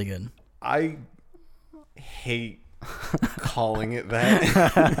good. That's really good. I hate calling it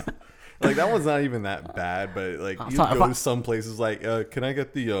that. Like that one's not even that bad, but like you go to some places like, can I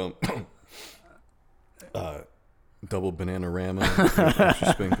get the double banana-rama?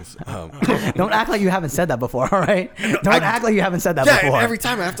 Don't act like you haven't said that before, all right? Don't act like you haven't said that before. And every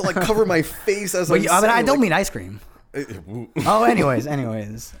time I have to like cover my face as I don't mean ice cream. Oh, anyways. I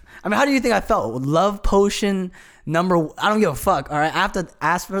mean, how do you think I felt? Love potion number. I don't give a fuck. All right, I have to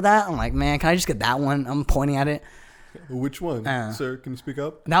ask for that. I'm like, man, can I just get that one? I'm pointing at it. Which one, sir? Can you speak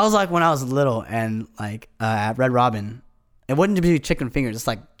up? That was like when I was little and like at Red Robin. It wouldn't be chicken fingers. It's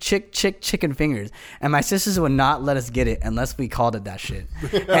like chicken fingers. And my sisters would not let us get it unless we called it that shit.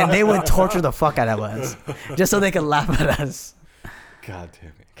 And they would torture the fuck out of us just so they could laugh at us. God damn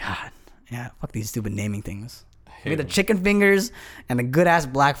it. God. Yeah, fuck these stupid naming things. hate Give me the 'em. chicken fingers and the good ass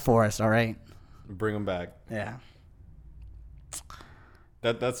Black Forest, all right? Bring them back. Yeah.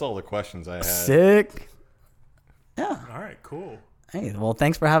 That's all the questions I had. Sick. Yeah. All right, cool. Hey, well,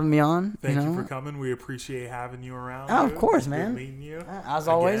 thanks for having me on. Thank you know? for coming. We appreciate having you around. Oh, of dude. course, It's good man. meeting you. As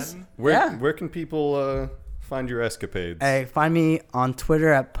always. Again. Where can people find your escapades? Hey, find me on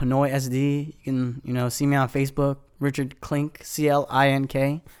Twitter at PanoySD. You can, see me on Facebook, Richard Klink,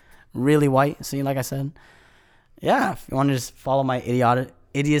 CLINK. Really white, see, like I said. Yeah, if you want to just follow my idioticness.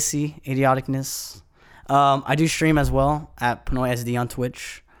 I do stream as well at PanoySD on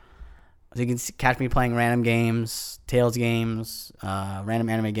Twitch. So you can catch me playing random games, Tales games, random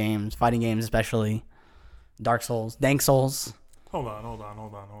anime games, fighting games especially, Dark Souls, Dank Souls. Hold on.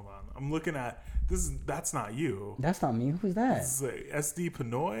 I'm looking at this. That's not you. That's not me. Who's that? This is SD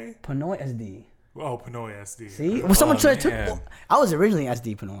Panoy. PanoySD. Oh, Panoy SD. See? Well, someone took. man. I was originally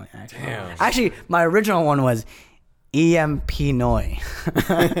SD Panoy, actually. Damn. Actually, my original one was EMP Noi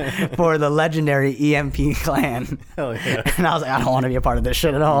for the legendary EMP clan. Hell yeah. And I was like, I don't want to be a part of this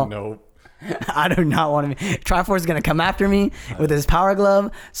shit at all. Nope. I do not want to be. Triforce is going to come after me with his power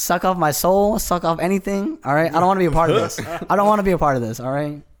glove, suck off my soul, suck off anything. All right? I don't want to be a part of this. I don't want to be a part of this. All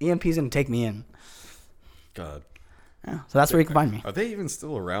right? EMP's going to take me in. God. Yeah, so that's where you can find me. Are they even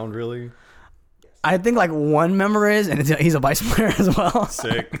still around, really? I think like one member is, and he's a Vice player as well.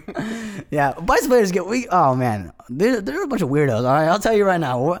 Sick. Yeah, Vice players get weak. Oh man, they're a bunch of weirdos. All right, I'll tell you right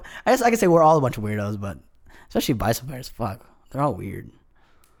now. I guess I can say we're all a bunch of weirdos, but especially Vice players. Fuck, they're all weird.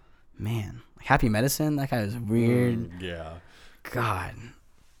 Man, Happy Medicine. That guy is weird. Yeah. God.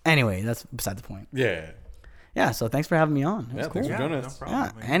 Anyway, that's beside the point. Yeah. Yeah. So thanks for having me on. It was Yeah, cool. thanks for joining no us.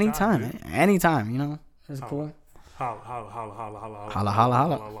 problem. Yeah, anytime. dude. Anytime. It was cool. Holla, holla, holla, holla, holla, Holla, holla,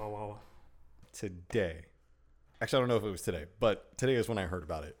 holla. holla. Today. Actually, I don't know if it was today, but today is when I heard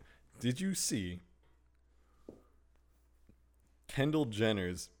about it. Did you see Kendall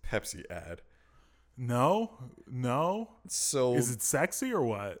Jenner's Pepsi ad? No. So Is it sexy or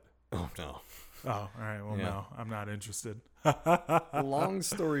what? Oh no. Oh, all right. Well, Yeah. no, I'm not interested. Long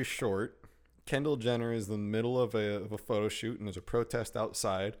story short, Kendall Jenner is in the middle of a photo shoot and there's a protest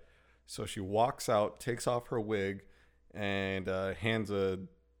outside. So she walks out, takes off her wig, and hands a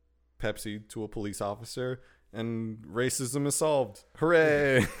Pepsi to a police officer, and racism is solved.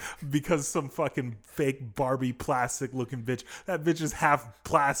 Hooray! Because some fucking fake Barbie plastic looking bitch. That bitch is half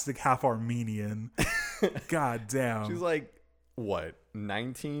plastic, half Armenian. God damn. She's like, what,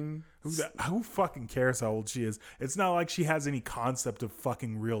 19? Who fucking cares how old she is? It's not like she has any concept of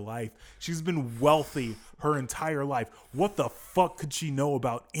fucking real life. She's been wealthy her entire life. What the fuck could she know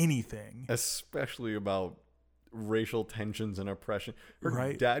about anything? Especially about racial tensions and oppression. Her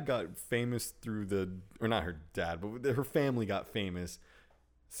Right. dad got famous through or not her dad, but her family got famous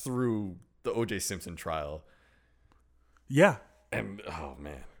through the O.J. Simpson trial. Yeah. And, oh,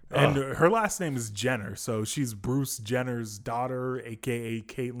 man. And Ugh. her last name is Jenner, so she's Bruce Jenner's daughter, aka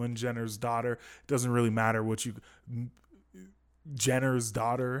Caitlyn Jenner's daughter. It doesn't really matter what you Jenner's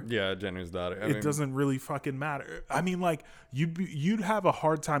daughter. Yeah, Jenner's daughter. It doesn't really fucking matter. I mean, like you'd have a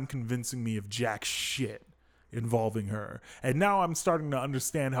hard time convincing me of jack shit involving her. And now I'm starting to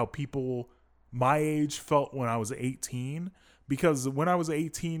understand how people my age felt when I was 18, because when I was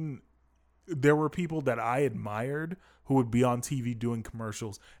 18 there were people that I admired who would be on TV doing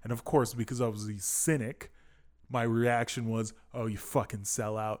commercials. And of course, because I was a cynic, my reaction was, oh, you fucking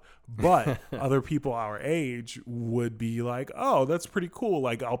sell out. But other people our age would be like, oh, that's pretty cool.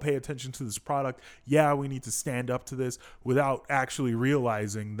 Like, I'll pay attention to this product. Yeah, we need to stand up to this, without actually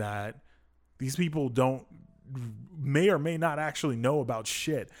realizing that these people may or may not actually know about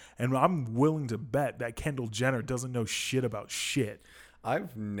shit. And I'm willing to bet that Kendall Jenner doesn't know shit about shit.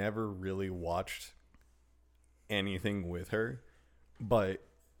 I've never really watched anything with her, but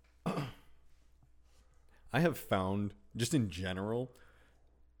I have found, just in general,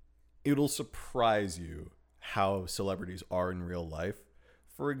 it'll surprise you how celebrities are in real life.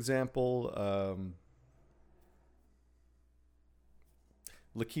 For example,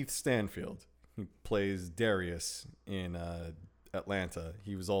 Lakeith Stanfield, he plays Darius in Atlanta.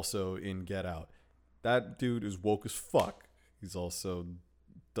 He was also in Get Out. That dude is woke as fuck. He's also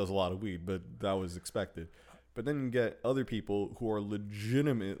does a lot of weed, but that was expected. But then you get other people who are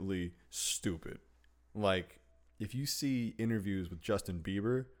legitimately stupid. Like, if you see interviews with Justin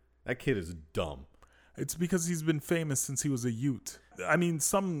Bieber, that kid is dumb. It's because he's been famous since he was a youth. I mean,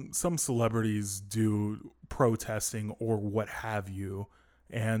 some celebrities do protesting or what have you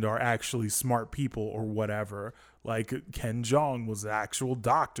and are actually smart people or whatever. Like Ken Jeong was an actual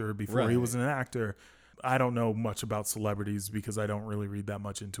doctor before he was an actor. I don't know much about celebrities because I don't really read that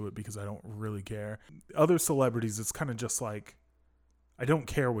much into it because I don't really care. Other celebrities, it's kind of just like, I don't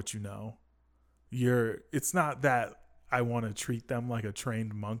care what you know. It's not that I want to treat them like a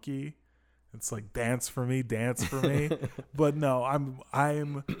trained monkey. It's like dance for me. But no,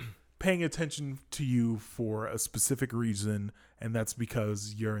 I'm paying attention to you for a specific reason, and that's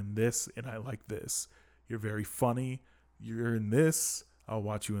because you're in this and I like this. You're very funny. You're in this. I'll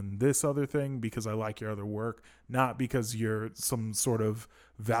watch you in this other thing because I like your other work, not because you're some sort of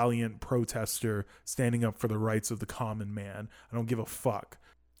valiant protester standing up for the rights of the common man. I don't give a fuck.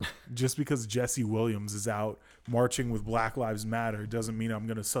 Just because Jesse Williams is out marching with Black Lives Matter doesn't mean I'm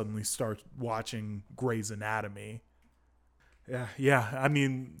going to suddenly start watching Grey's Anatomy. Yeah. I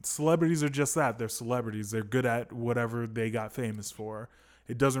mean, celebrities are just that. They're celebrities. They're good at whatever they got famous for.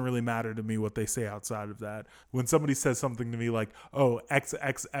 It doesn't really matter to me what they say outside of that. When somebody says something to me like, oh,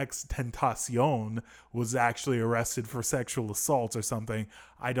 XXX Tentacion was actually arrested for sexual assault or something,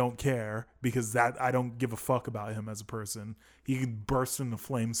 I don't care because I don't give a fuck about him as a person. He could burst into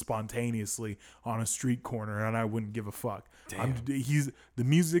flames spontaneously on a street corner and I wouldn't give a fuck. The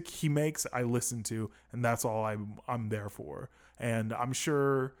music he makes, I listen to, and that's all I'm there for. And I'm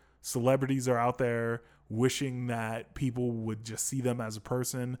sure celebrities are out there wishing that people would just see them as a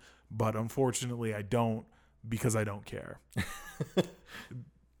person, but unfortunately I don't because I don't care.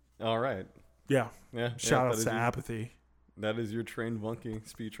 All right. Yeah. Shout outs to apathy. That is your trained monkey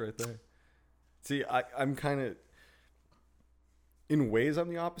speech right there. See, I'm kind of, in ways I'm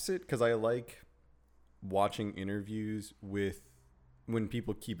the opposite because I like watching interviews when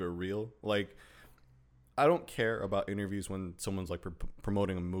people keep it real. Like, I don't care about interviews when someone's like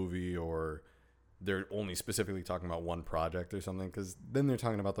promoting a movie or they're only specifically talking about one project or something, because then they're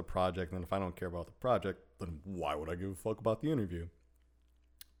talking about the project, and if I don't care about the project, then why would I give a fuck about the interview?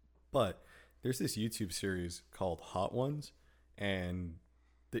 But there's this YouTube series called Hot Ones, and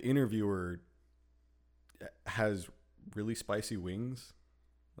the interviewer has really spicy wings,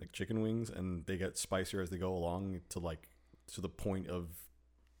 like chicken wings, and they get spicier as they go along to the point of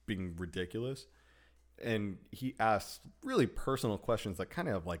being ridiculous. And he asks really personal questions that kind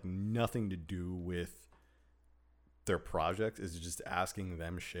of have like nothing to do with their project. Is just asking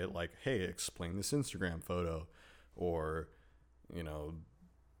them shit like, hey, explain this Instagram photo, or, you know,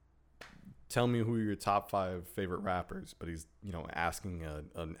 tell me who are your top 5 favorite rappers. But he's, you know, asking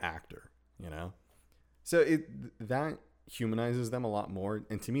an actor, you know. So that humanizes them a lot more.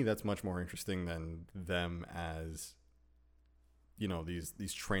 And to me, that's much more interesting than them as, you know,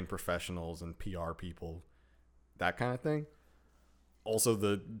 these trained professionals and PR people, that kind of thing. Also,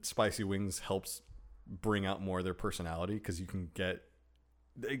 the spicy wings helps bring out more of their personality because you can get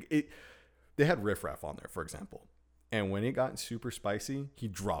it. They had Riff Raff on there, for example, and when it got super spicy, he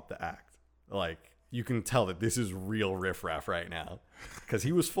dropped the act. Like, you can tell that this is real Riff Raff right now, because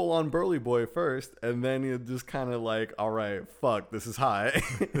he was full on Burly Boy first, and then he just kind of like, all right, fuck, this is high.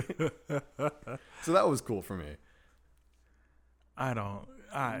 So that was cool for me. I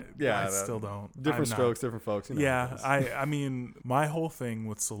still don't. Different strokes, different folks. You know. Yeah, I mean, my whole thing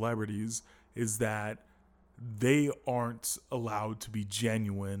with celebrities is that they aren't allowed to be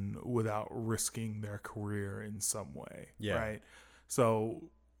genuine without risking their career in some way. Yeah. Right? So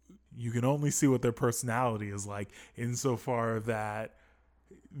you can only see what their personality is like insofar that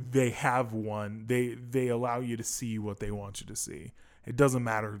they have one. They allow you to see what they want you to see. It doesn't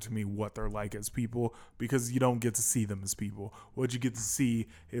matter to me what they're like as people because you don't get to see them as people. What you get to see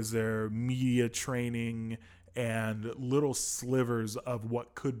is their media training and little slivers of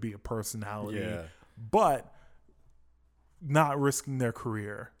what could be a personality, but not risking their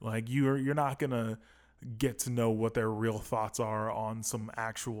career. Like you're not going to get to know what their real thoughts are on some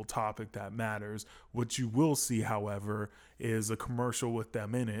actual topic that matters. What you will see, however, is a commercial with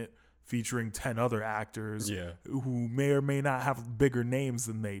them in it featuring 10 other actors who may or may not have bigger names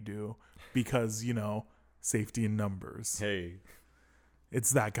than they do because, you know, safety in numbers. Hey,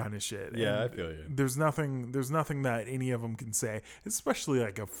 it's that kind of shit. Yeah, and I feel you. There's nothing that any of them can say, especially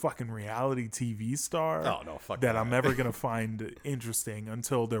like a fucking reality TV star. Oh, no, fuck that. I'm never going to find interesting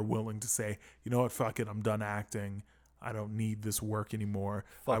until they're willing to say, you know what, fuck it, I'm done acting. I don't need this work anymore.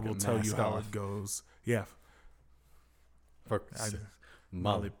 I will tell you how it goes. Yeah.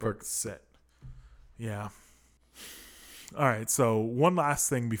 Molly Percocet. Yeah. All right, so one last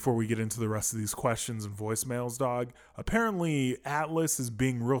thing before we get into the rest of these questions and voicemails, dog. Apparently, Atlas is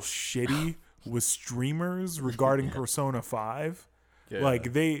being real shitty with streamers regarding Persona 5. Yeah.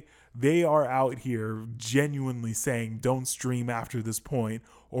 Like they are out here genuinely saying, "Don't stream after this point,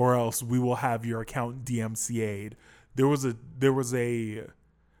 or else we will have your account DMCA'd." There was a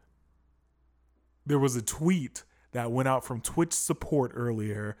tweet that went out from Twitch support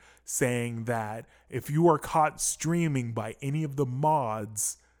earlier saying that if you are caught streaming by any of the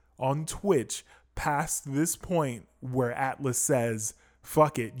mods on Twitch past this point where Atlas says,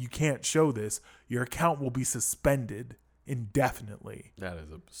 "Fuck it, you can't show this," your account will be suspended indefinitely. That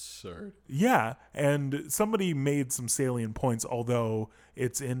is absurd. Yeah, and somebody made some salient points, although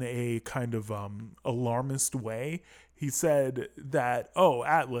it's in a kind of alarmist way. He said that, "Oh,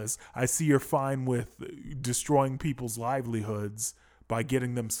 Atlas, I see you're fine with destroying people's livelihoods by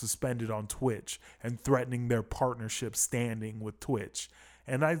getting them suspended on Twitch and threatening their partnership standing with Twitch."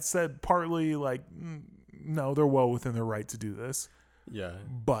 And I said partly like, no, they're well within their right to do this, Yeah.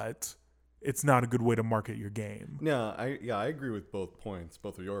 but it's not a good way to market your game. No, I agree with both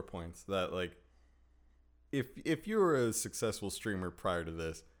of your points. That like, if you were a successful streamer prior to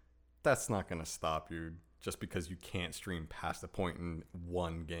this, that's not gonna stop you just because you can't stream past a point in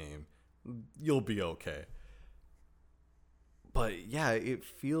one game. You'll be okay. But yeah, it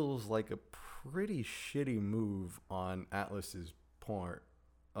feels like a pretty shitty move on Atlas's part,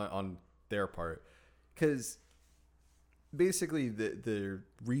 on their part, because basically the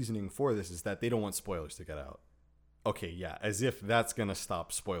reasoning for this is that they don't want spoilers to get out. Okay, yeah, as if that's gonna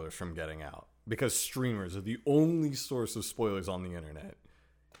stop spoilers from getting out, because streamers are the only source of spoilers on the internet.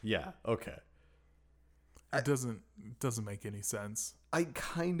 Yeah, okay. It doesn't make any sense. I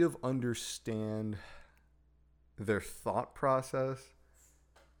kind of understand their thought process,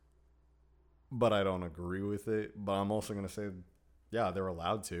 but I don't agree with it. But I'm also going to say, yeah, they're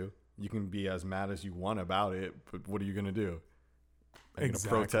allowed to. You can be as mad as you want about it, but what are you going to do? Are you going to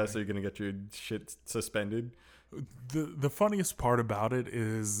protest? Are you going to get your shit suspended? The funniest part about it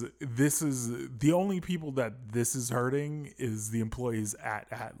is this is the only people that this is hurting is the employees at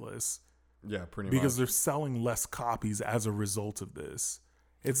Atlas. Yeah, pretty much. Because they're selling less copies as a result of this.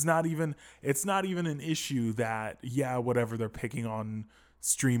 It's not even an issue that, yeah, whatever, they're picking on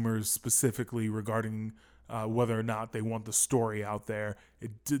streamers specifically regarding whether or not they want the story out there.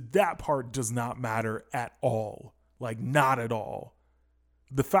 That part does not matter at all. Like, not at all.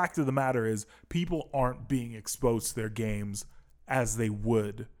 The fact of the matter is people aren't being exposed to their games as they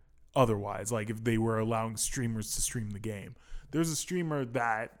would otherwise. Like, if they were allowing streamers to stream the game. There's a streamer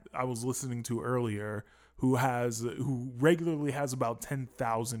that I was listening to earlier who regularly has about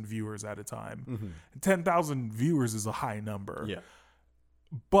 10,000 viewers at a time. Mm-hmm. 10,000 viewers is a high number. Yeah.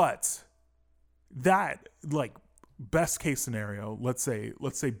 But that, like, best case scenario, let's say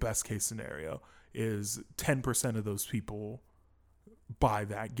best case scenario is 10% of those people buy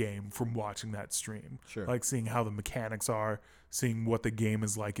that game from watching that stream. Sure. Like seeing how the mechanics are, seeing what the game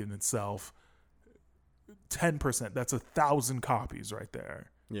is like in itself. 10%, that's 1,000 copies right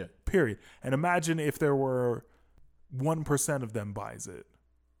there. Yeah. Period. And imagine if there were 1% of them buys it.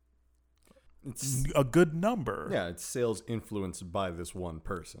 It's a good number. Yeah, it's sales influenced by this one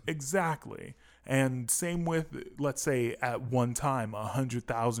person. Exactly. And same with, let's say at one time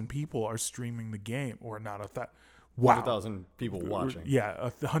 100,000 people are streaming the game, or not 100,000 people watching. Yeah,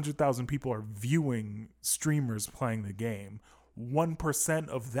 100,000 people are viewing streamers playing the game. 1%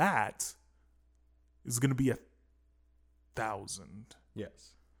 of that is going to be 1,000.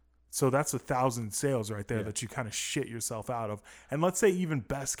 Yes. So that's 1,000 sales right there that you kind of shit yourself out of. And let's say even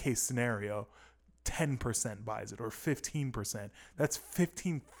best case scenario, 10% buys it or 15%. That's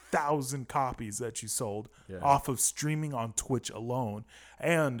 15,000 copies that you sold off of streaming on Twitch alone.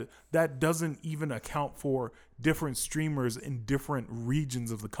 And that doesn't even account for different streamers in different regions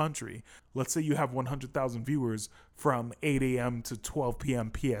of the country. Let's say you have 100,000 viewers from 8 a.m. to 12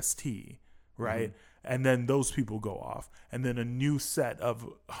 p.m. PST, right? Mm-hmm. And then those people go off. And then a new set of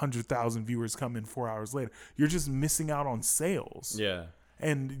 100,000 viewers come in 4 hours later. You're just missing out on sales. Yeah.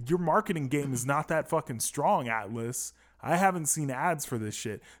 And your marketing game is not that fucking strong, Atlas. I haven't seen ads for this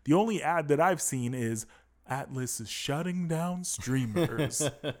shit. The only ad that I've seen is Atlas is shutting down streamers.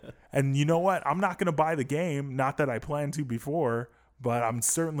 And you know what? I'm not going to buy the game. Not that I planned to before, but I'm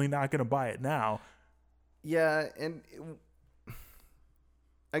certainly not going to buy it now. Yeah, and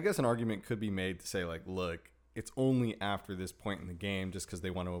I guess an argument could be made to say, like, look, it's only after this point in the game, just because they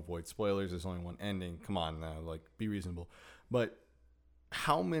want to avoid spoilers. There's only one ending. Come on now, like, be reasonable. But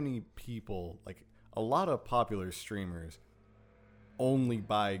how many people, like, a lot of popular streamers only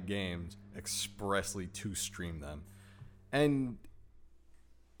buy games expressly to stream them. And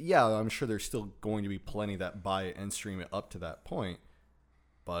yeah, I'm sure there's still going to be plenty that buy it and stream it up to that point.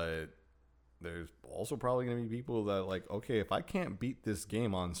 But there's also probably going to be people that like, okay, if I can't beat this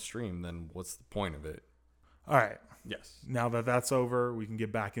game on stream, then what's the point of it? All right. Yes. Now that that's over, we can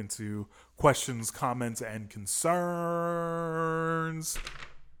get back into questions, comments, and concerns.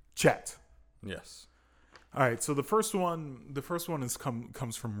 Chat. Yes. All right. So the first one is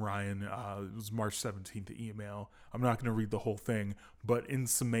comes from Ryan. It was March 17th email. I'm not going to read the whole thing, but in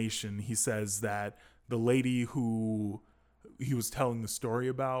summation, he says that the lady who he was telling the story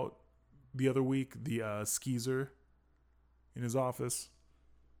about the other week, the skeezer in his office.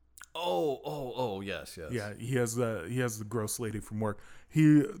 Oh, yes. Yeah, he has the gross lady from work.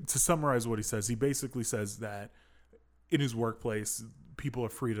 To summarize what he says, he basically says that in his workplace, people are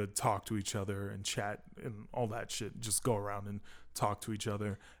free to talk to each other and chat and all that shit. Just go around and talk to each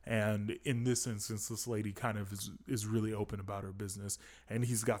other. And in this instance, this lady kind of is really open about her business, and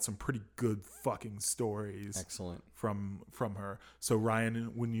he's got some pretty good fucking stories. Excellent. From her. So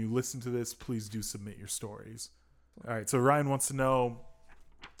Ryan, when you listen to this, please do submit your stories. All right. So Ryan wants to know.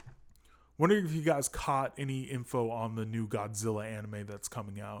 Wondering if you guys caught any info on the new Godzilla anime that's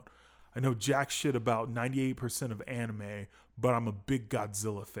coming out. I know jack shit about 98% of anime, but I'm a big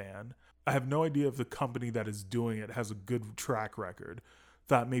Godzilla fan. I have no idea if the company that is doing it has a good track record.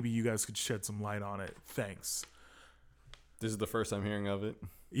 Thought maybe you guys could shed some light on it. Thanks. This is the first I'm hearing of it.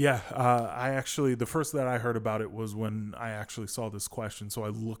 Yeah, the first that I heard about it was when I actually saw this question, so I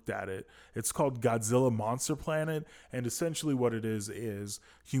looked at it. It's called Godzilla Monster Planet, and essentially what it is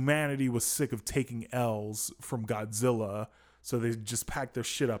humanity was sick of taking L's from Godzilla, so they just packed their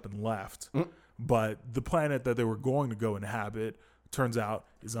shit up and left. But the planet that they were going to go inhabit, turns out,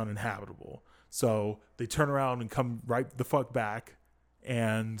 is uninhabitable. So they turn around and come right the fuck back,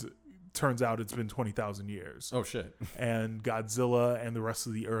 and turns out it's been 20,000 years. Oh, shit. And Godzilla and the rest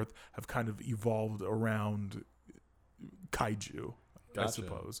of the Earth have kind of evolved around kaiju, Gotcha. I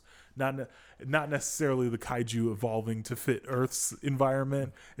suppose. Not necessarily the kaiju evolving to fit Earth's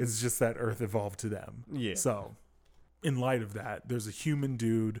environment. It's just that Earth evolved to them. Yeah. So, in light of that, there's a human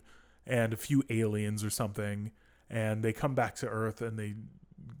dude and a few aliens or something, and they come back to Earth and they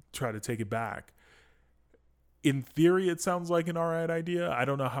try to take it back. In theory, it sounds like an alright idea. I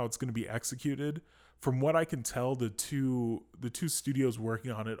don't know how it's going to be executed. From what I can tell, the two studios working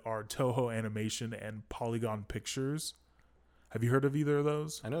on it are Toho Animation and Polygon Pictures. Have you heard of either of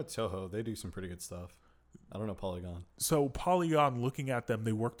those? I know Toho. They do some pretty good stuff. I don't know Polygon. So Polygon, looking at them,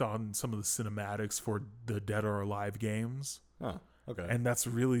 they worked on some of the cinematics for the Dead or Alive games. Oh, okay. And that's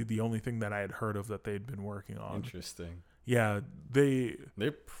really the only thing that I had heard of that they'd been working on. Interesting. Yeah, they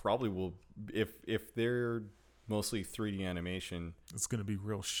probably will, if they're mostly 3D animation. It's going to be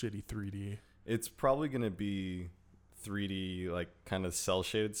real shitty 3D. It's probably going to be 3D, like kind of cell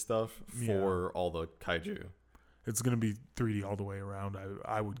shaded stuff for all the kaiju. It's going to be 3D all the way around,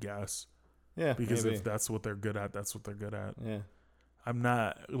 I would guess. Yeah, because maybe. if that's what they're good at, that's what they're good at. Yeah. I'm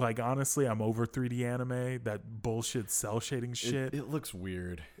not, like, honestly, I'm over 3D anime. That bullshit cell shading shit. It looks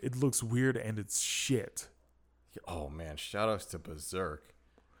weird. It looks weird and it's shit. Oh, man. Shout outs to Berserk.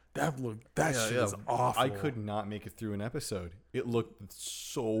 That shit is awful. I could not make it through an episode. It looked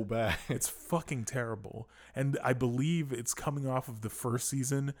so bad. It's fucking terrible. And I believe it's coming off of the first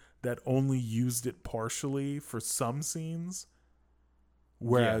season that only used it partially for some scenes.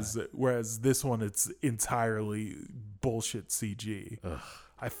 Whereas this one, it's entirely bullshit CG. Ugh.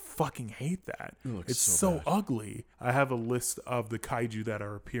 I fucking hate that. It's so bad. ugly. I have a list of the kaiju that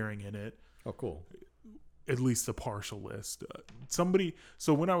are appearing in it. Oh, cool. At least a partial list.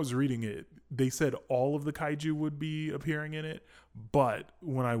 So when I was reading it, they said all of the kaiju would be appearing in it, but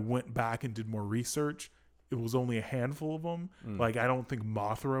when I went back and did more research, it was only a handful of them. Like, I don't think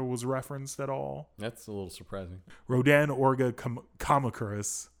Mothra was referenced at all. That's a little surprising. Rodan, Orga,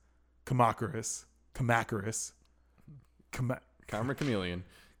 Kamacuras, Karma Chameleon.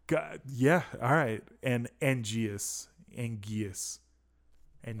 yeah, all right, and Angius.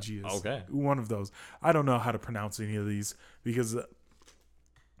 Okay. One of those. I don't know how to pronounce any of these because,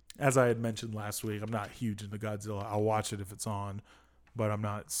 as I had mentioned last week, I'm not huge into Godzilla. I'll watch it if it's on, but I'm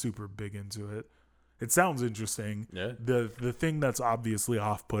not super big into it. It sounds interesting. Yeah. The thing that's obviously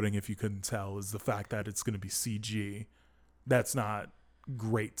off-putting, if you couldn't tell, is the fact that it's going to be CG. That's not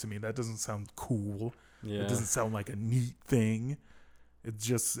great to me. That doesn't sound cool. Yeah. It doesn't sound like a neat thing. It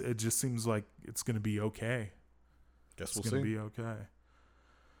just seems like it's going to be okay. Guess we'll It's going to see. be okay.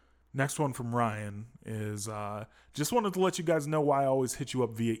 Next one from Ryan is, just wanted to let you guys know why I always hit you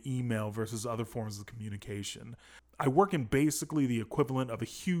up via email versus other forms of communication. I work in basically the equivalent of a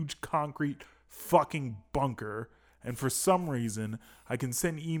huge concrete fucking bunker, and for some reason, I can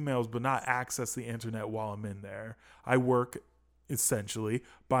send emails but not access the internet while I'm in there. I work essentially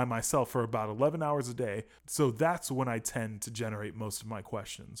by myself for about 11 hours a day, so that's when I tend to generate most of my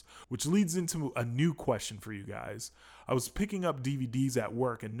questions, which leads into a new question for you guys. I was picking up DVDs at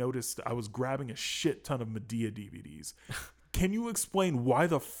work and noticed I was grabbing a shit ton of Madea DVDs. Can you explain why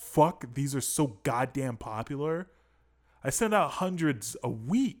the fuck these are so goddamn popular? I send out hundreds a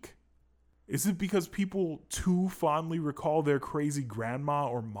week. Is it because people too fondly recall their crazy grandma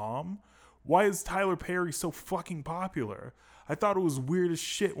or mom? Why is Tyler Perry so fucking popular? I thought it was weird as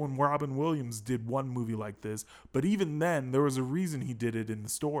shit when Robin Williams did one movie like this, but even then, there was a reason he did it in the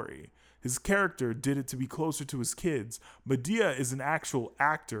story. His character did it to be closer to his kids. Madea is an actual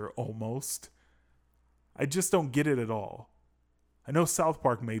actor, almost. I just don't get it at all. I know South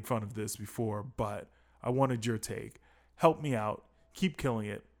Park made fun of this before, but I wanted your take. Help me out. Keep killing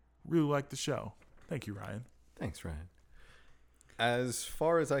it. Really like the show. Thank you, Ryan. Thanks, Ryan. As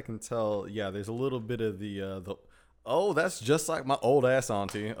far as I can tell, yeah, there's a little bit of the oh, that's just like my old ass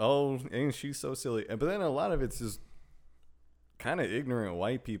auntie. Oh, ain't she so silly? But then a lot of it's just kind of ignorant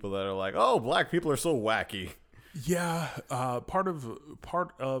white people that are like, oh, black people are so wacky. Yeah, part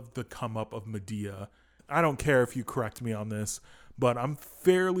of the come up of Madea. I don't care if you correct me on this, but I'm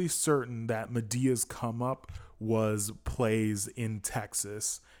fairly certain that Medea's come up was plays in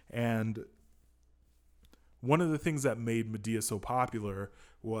Texas, and one of the things that made Madea so popular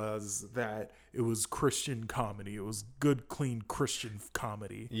was that it was Christian comedy. It was good, clean Christian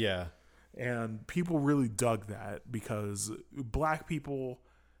comedy. Yeah. And people really dug that because black people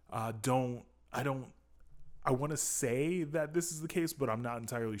I want to say that this is the case, but I'm not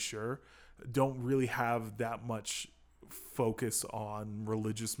entirely sure, don't really have that much focus on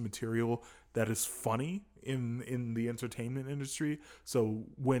religious material that is funny in the entertainment industry. So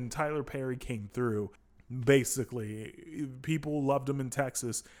when Tyler Perry came through, basically people loved him in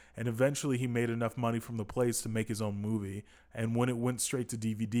Texas, and eventually he made enough money from the plays to make his own movie. And when it went straight to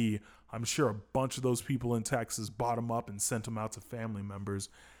DVD, I'm sure a bunch of those people in Texas bought him up and sent him out to family members,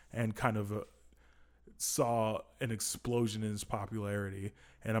 and kind of saw an explosion in his popularity.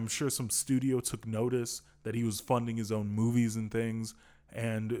 And I'm sure some studio took notice that he was funding his own movies and things,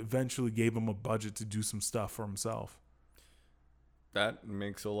 and eventually gave him a budget to do some stuff for himself. That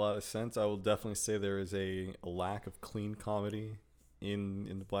makes a lot of sense. I will definitely say there is a lack of clean comedy in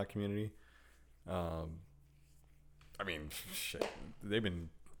the black community. I mean, shit, they've been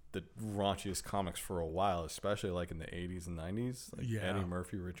the raunchiest comics for a while, especially like in the 80s and 90s. Like Eddie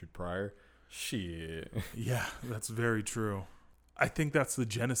Murphy, Richard Pryor. Shit. Yeah, that's very true. I think that's the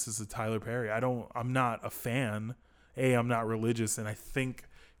genesis of Tyler Perry. I'm not a fan. I'm not religious, and I think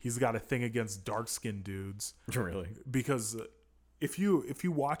he's got a thing against dark-skinned dudes. Really? Because if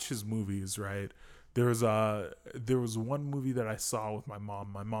you watch his movies, right, there was one movie that I saw with my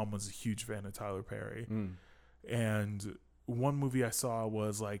mom. My mom was a huge fan of Tyler Perry. And one movie I saw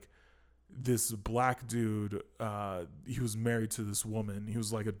was like this black dude, he was married to this woman. He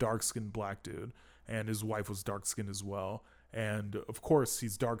was like a dark-skinned black dude, and his wife was dark-skinned as well. And of course,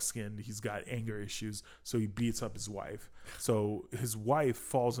 he's dark-skinned. He's got anger issues, so he beats up his wife. So his wife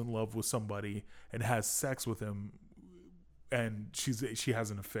falls in love with somebody and has sex with him, and she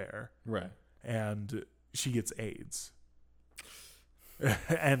has an affair. Right. And she gets AIDS.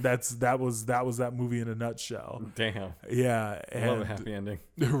 And that was that movie in a nutshell. Damn. Yeah. I love a happy ending.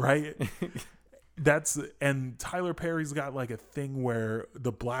 Right? And Tyler Perry's got like a thing where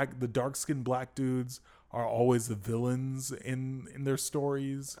the dark-skinned black dudes are always the villains in their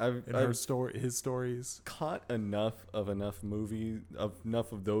stories, his stories. Caught enough of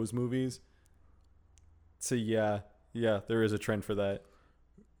those movies. So yeah, there is a trend for that.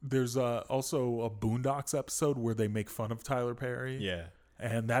 There's also a Boondocks episode where they make fun of Tyler Perry. Yeah.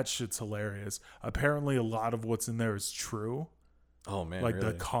 And that shit's hilarious. Apparently a lot of what's in there is true. Oh man. Like really?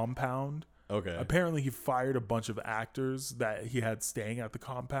 The compound. Okay. Apparently he fired a bunch of actors that he had staying at the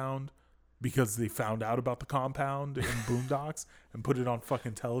compound because they found out about the compound in Boondocks and put it on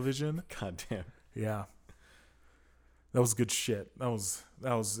fucking television. God damn. Yeah. That was good shit. That was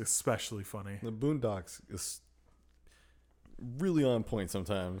especially funny. The Boondocks is really on point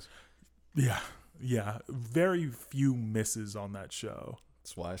sometimes. Yeah. Yeah. Very few misses on that show.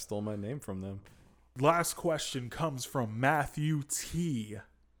 That's why I stole my name from them. Last question comes from Matthew T.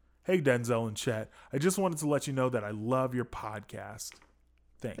 Hey, Denzel and Chet. I just wanted to let you know that I love your podcast.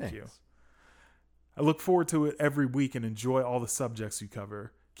 Thanks. You. I look forward to it every week and enjoy all the subjects you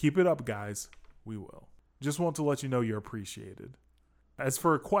cover. Keep it up, guys. We will. Just want to let you know you're appreciated. As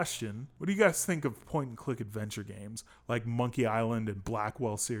for a question, what do you guys think of point-and-click adventure games like Monkey Island and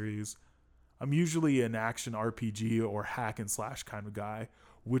Blackwell series? I'm usually an action RPG or hack-and-slash kind of guy.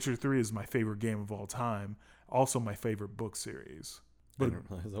 Witcher 3 is my favorite game of all time. Also my favorite book series. I didn't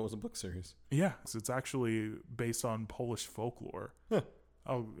realize that was a book series. Yeah, it's actually based on Polish folklore. Huh.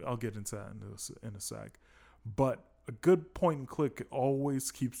 I'll get into that in a sec. But a good point and click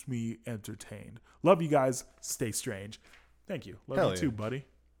always keeps me entertained. Love you guys. Stay strange. Thank you. Love you too, buddy.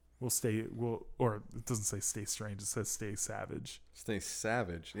 Or it doesn't say stay strange. It says stay savage. Stay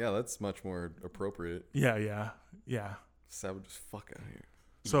savage. Yeah, that's much more appropriate. Yeah. Savage as fuck out here.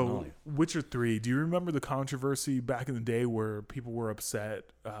 So, Witcher 3, do you remember the controversy back in the day where people were upset,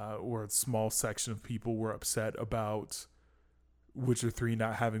 or a small section of people were upset about Witcher 3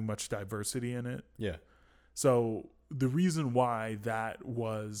 not having much diversity in it? Yeah. So, the reason why that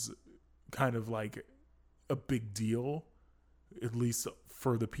was kind of like a big deal, at least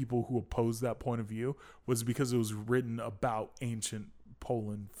for the people who opposed that point of view, was because it was written about ancient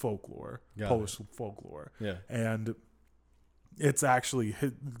Polish folklore. Yeah. And it's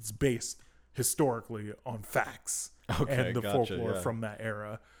based historically on facts and the folklore from that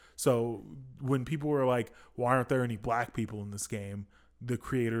era. So when people were like, why aren't there any black people in this game? The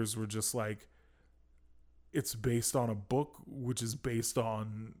creators were just like, it's based on a book, which is based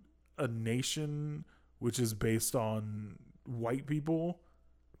on a nation, which is based on white people.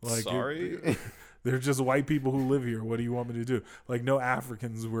 Like, sorry? They're just white people who live here. What do you want me to do? Like, no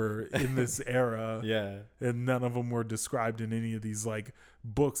Africans were in this era. Yeah. And none of them were described in any of these, like,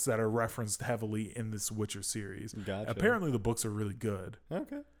 books that are referenced heavily in this Witcher series. Gotcha. Apparently, the books are really good.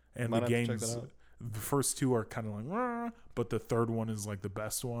 Okay. And Might the have to check games, that out. the first two are kind of like, "Rah," but the third one is, like, the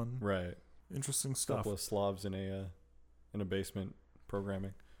best one. Right. Interesting stuff. Couple of Slavs in a basement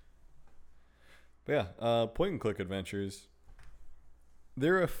programming. But yeah, point and click adventures.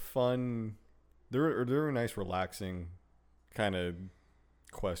 They're a nice, relaxing kind of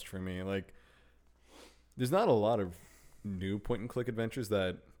quest for me. Like, there's not a lot of new point and click adventures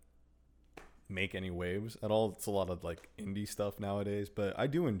that make any waves at all. It's a lot of like indie stuff nowadays, but I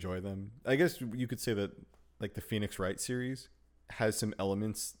do enjoy them. I guess you could say that like the Phoenix Wright series has some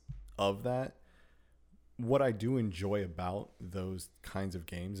elements of that. What I do enjoy about those kinds of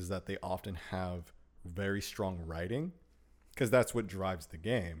games is that they often have very strong writing, because that's what drives the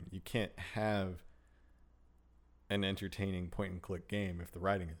game. You can't have an entertaining point and click game if the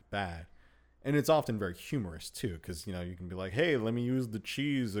writing is bad. And it's often very humorous too, because you can be like, hey, let me use the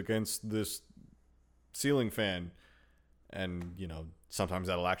cheese against this ceiling fan, and sometimes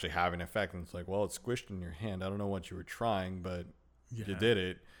that'll actually have an effect, and it's like, well, it's squished in your hand. I don't know what you were trying, but you did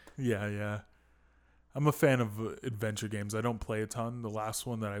it. Yeah. I'm a fan of adventure games. I don't play a ton. The last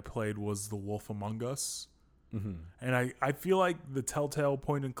one that I played was The Wolf Among Us. Mm-hmm. And I feel like the Telltale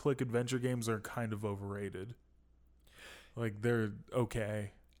point and click adventure games are kind of overrated. Like, they're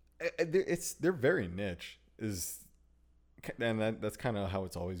okay. They're very niche, and that's kind of how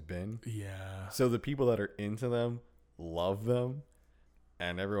it's always been. Yeah. So the people that are into them love them,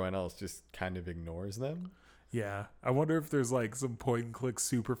 and everyone else just kind of ignores them. Yeah. I wonder if there's like some point and click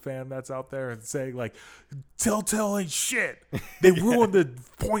super fan that's out there and saying like, Telltale ain't shit. They ruined the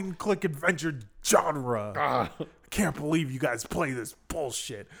point and click adventure genre. Can't believe you guys play this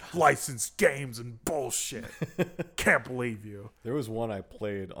bullshit. Licensed games and bullshit. Can't believe you. There was one I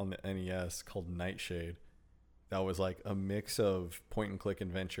played on the NES called Nightshade. That was like a mix of point and click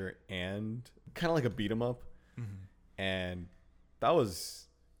adventure and kind of like a beat 'em up. Mm-hmm. And that was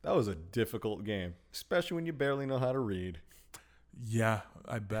a difficult game, especially when you barely know how to read. Yeah,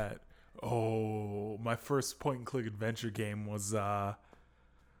 I bet. Oh, my first point and click adventure game was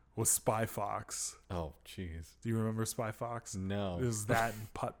Spy Fox. Oh, jeez. Do you remember Spy Fox? No. It was that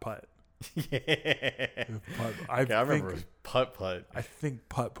and Putt Putt. Yeah. I remember Putt Putt. I think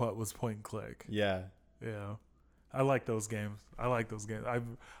Putt Putt was point and click. Yeah. Yeah. I like those games. I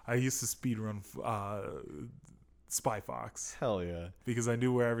used to speedrun Spy Fox. Hell yeah. Because I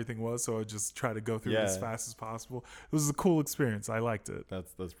knew where everything was, so I would just try to go through it as fast as possible. It was a cool experience. I liked it.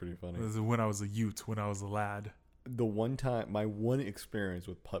 That's pretty funny. It was when I was a youth, when I was a lad. The one time, my one experience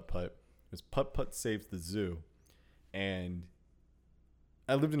with Putt Putt was Putt Putt Saves the Zoo. And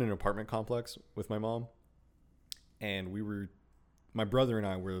I lived in an apartment complex with my mom. And my brother and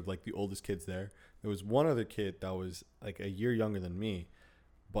I were like the oldest kids there. There was one other kid that was like a year younger than me.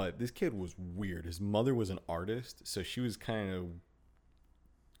 But this kid was weird. His mother was an artist, so she was kind of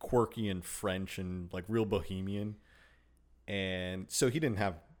quirky and French and like real bohemian. And so he didn't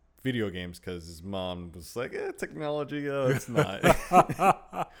have video games because his mom was like, technology, it's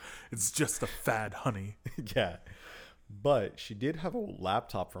not. It's just a fad, honey. Yeah. But she did have a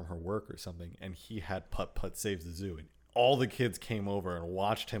laptop from her work or something, and he had Putt Putt Saves the Zoo. And all the kids came over and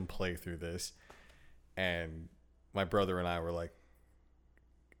watched him play through this. And my brother and I were like,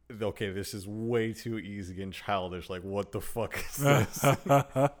 okay, this is way too easy and childish. Like, what the fuck is this?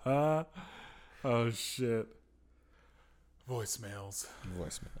 Oh, shit. Voicemails.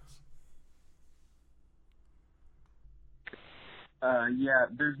 Yeah,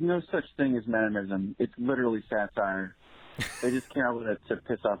 there's no such thing as Meninism. It's literally satire. They just came up with it to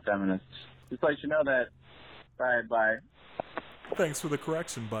piss off feminists. Just let you know that. Bye. Thanks for the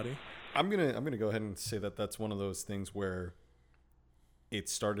correction, buddy. I'm gonna go ahead and say that that's one of those things where it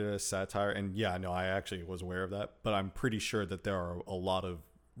started as satire, and yeah, no, I actually was aware of that, but I'm pretty sure that there are a lot of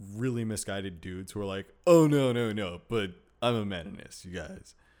really misguided dudes who are like, oh no, but I'm a Meninist, you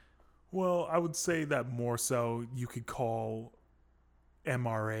guys. Well, I would say that more so you could call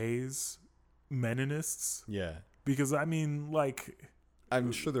MRAs Meninists. Yeah. Because, I mean, like...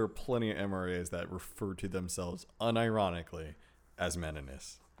 I'm sure there are plenty of MRAs that refer to themselves unironically as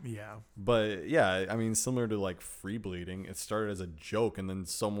Meninists. Yeah. But, yeah, I mean, similar to, like, free bleeding, it started as a joke, and then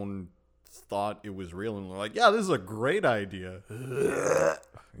someone thought it was real, and they're like, yeah, this is a great idea.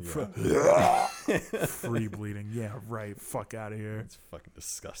 Free bleeding. Yeah, right. Fuck out of here. It's fucking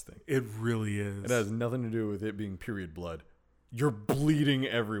disgusting. It really is. It has nothing to do with it being period blood. You're bleeding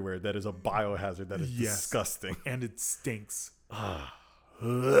everywhere. That is a biohazard. That is disgusting. And it stinks.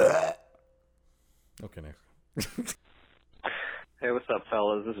 Okay, next. Hey, what's up,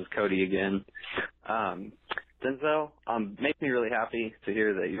 fellas? This is Cody again. Denzel, makes me really happy to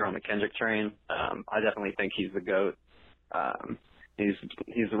hear that you're on the Kendrick train. I definitely think he's the GOAT. He's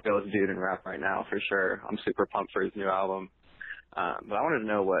the realest dude in rap right now, for sure. I'm super pumped for his new album. But I wanted to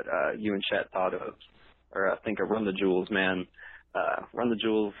know what you and Chet thought of, or think of Run the Jewels, man. Run the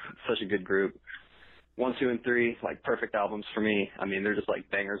Jewels, such a good group. 1, 2, and 3, like, perfect albums for me. I mean, they're just, like,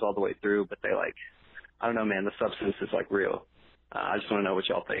 bangers all the way through, but they, like, I don't know, man, the substance is, like, real. I just want to know what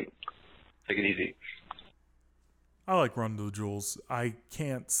y'all think. Take it easy. I like Run the Jewels. I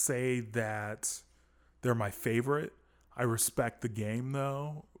can't say that they're my favorite. I respect the game,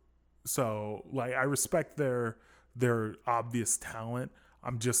 though. So, like, I respect their obvious talent.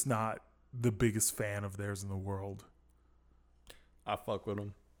 I'm just not the biggest fan of theirs in the world. I fuck with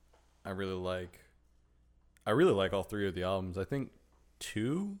them. I really like all 3 of the albums. I think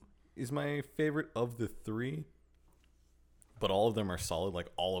 2 is my favorite of the 3, but all of them are solid.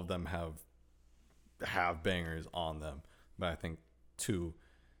 Like, all of them have bangers on them, but I think 2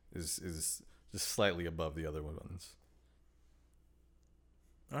 is just slightly above the other ones.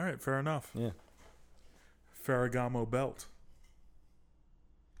 All right, fair enough. Yeah. Ferragamo belt.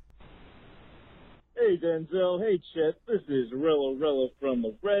 Hey, Denzel. Hey, Chet. This is Rilla from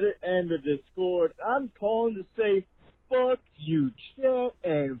the Reddit and the Discord. I'm calling to say fuck you, Chet,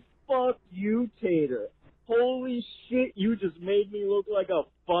 and fuck you, Tater. Holy shit, you just made me look like a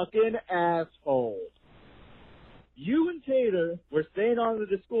fucking asshole. You and Tater were saying on the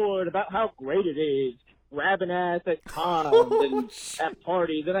Discord about how great it is grabbing ass at cons and at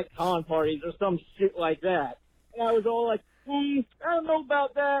parties and at con parties or some shit like that. And I was all like, I don't know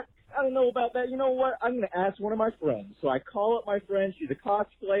about that. You know what? I'm going to ask one of my friends. So I call up my friend. She's a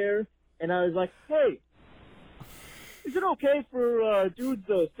cosplayer. And I was like, hey, is it okay for dudes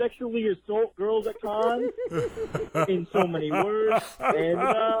to sexually assault girls at cons? In so many words.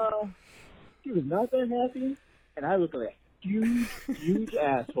 And she was not that happy. And I looked like a huge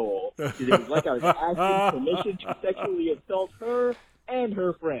asshole. It was like I was asking permission to sexually assault her and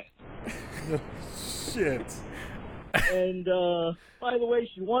her friend. Shit. And, by the way,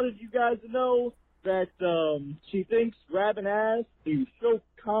 she wanted you guys to know that, she thinks grabbing ass to show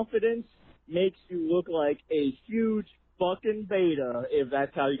confidence makes you look like a huge fucking beta if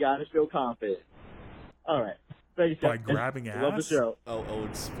that's how you gotta show confidence. Alright. By grabbing ass? Love the show. I'll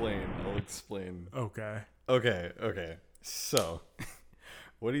explain. Okay. So,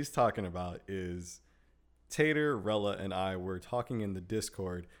 what he's talking about is Tater, Rella, and I were talking in the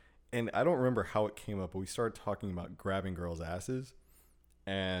Discord, and I don't remember how it came up, but we started talking about grabbing girls' asses,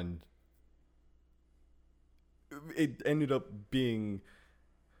 and it ended up being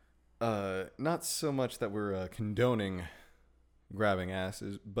not so much that we're condoning grabbing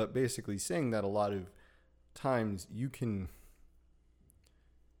asses, but basically saying that a lot of times you can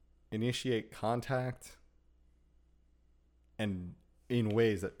initiate contact and in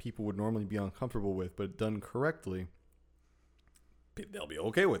ways that people would normally be uncomfortable with, but done correctly, they'll be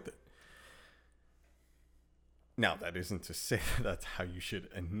okay with it. Now, that isn't to say that that's how you should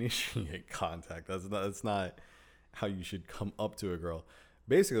initiate contact. That's not how you should come up to a girl.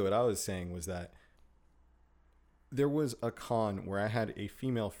 Basically, what I was saying was that there was a con where I had a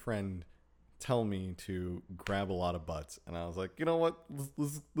female friend tell me to grab a lot of butts, and I was like, you know what?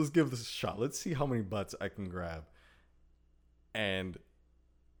 Let's give this a shot. Let's see how many butts I can grab. And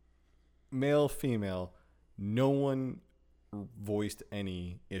male, female, no one voiced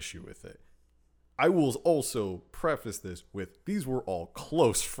any issue with it. I will also preface this with these were all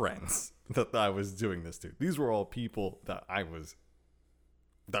close friends that I was doing this to. These were all people that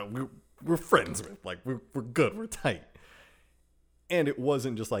we're friends with. Like we're good, we're tight. And it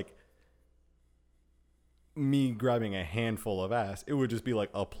wasn't just like me grabbing a handful of ass. It would just be like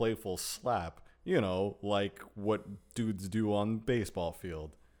a playful slap, like what dudes do on the baseball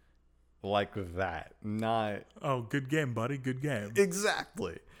field. Like that. Not Oh, good game, buddy. Good game.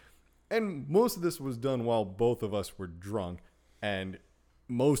 exactly. And most of this was done while both of us were drunk, and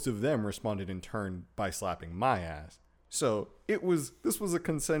most of them responded in turn by slapping my ass. So this was a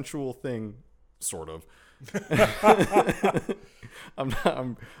consensual thing, sort of.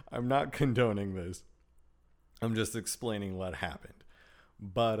 I'm not condoning this. I'm just explaining what happened.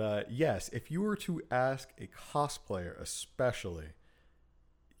 But yes, if you were to ask a cosplayer, especially,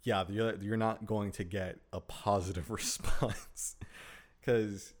 yeah, you're not going to get a positive response,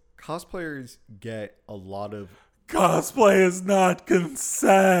 because cosplayers get a lot of Cosplay is not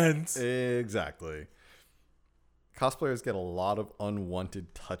consent. exactly. Cosplayers get a lot of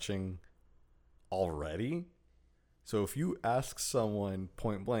unwanted touching already. So if you ask someone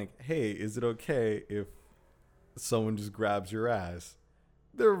point blank, hey, is it okay if someone just grabs your ass?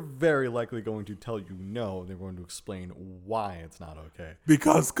 They're very likely going to tell you no. They're going to explain why it's not okay.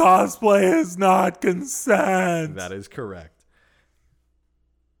 Because cosplay is not consent. That is correct.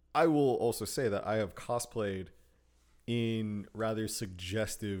 I will also say that I have cosplayed in rather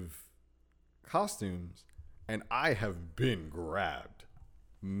suggestive costumes, and I have been grabbed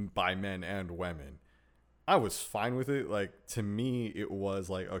by men and women. I was fine with it. Like, to me, it was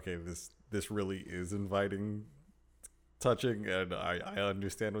like, okay, this really is inviting touching, and I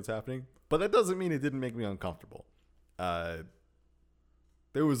understand what's happening. But that doesn't mean it didn't make me uncomfortable. There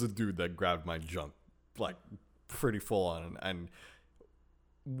was a dude that grabbed my junk, like, pretty full on, and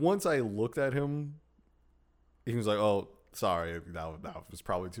once I looked at him, he was like, oh, sorry, that was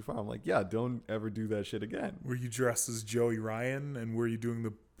probably too far. I'm like, yeah, don't ever do that shit again. Were you dressed as Joey Ryan, and were you doing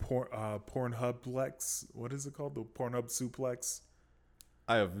the Pornhub Plex? What is it called? The Pornhub Suplex?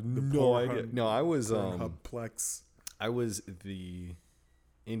 I have no idea. No, I was Pornhub Plex. I was the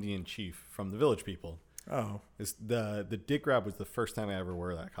Indian chief from the Village People. Oh, The dick grab was the first time I ever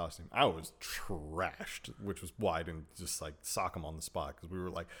wore that costume. I was trashed, which was why I didn't just like sock him on the spot, because we were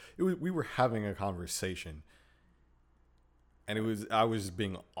like, we were having a conversation, and I was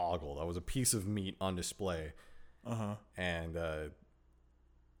being ogled. I was a piece of meat on display, and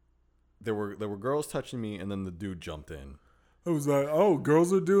there were girls touching me, and then the dude jumped in. I was like, oh,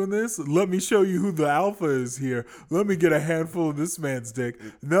 girls are doing this? Let me show you who the alpha is here. Let me get a handful of this man's dick.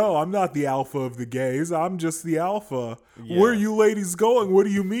 No, I'm not the alpha of the gays. I'm just the alpha. Yeah. Where are you ladies going? What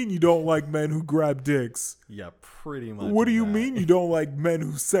do you mean you don't like men who grab dicks? Yeah, pretty much. What do you mean you don't like men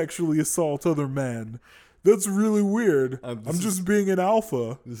who sexually assault other men? That's really weird. I'm just being an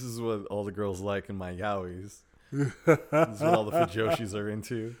alpha. This is what all the girls like in my yaois. This is what all the fujoshis are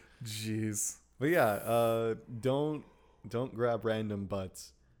into. Jeez. But yeah, don't grab random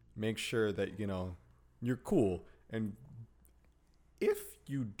butts. Make sure that, you're cool. And if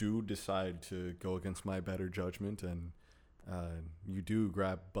you do decide to go against my better judgment and you do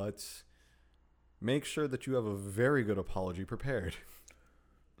grab butts, make sure that you have a very good apology prepared.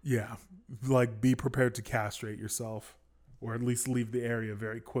 Yeah. Like, be prepared to castrate yourself, or at least leave the area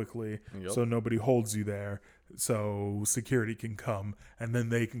very quickly. Yep. So nobody holds you there, so security can come, and then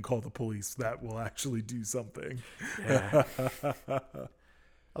they can call the police. That will actually do something. Yeah.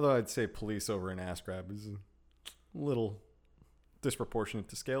 Although I'd say police over an ass grab is a little disproportionate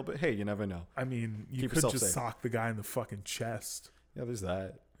to scale, but hey, you never know. I mean, you Keep could yourself just safe. sock the guy in the fucking chest. Yeah, there's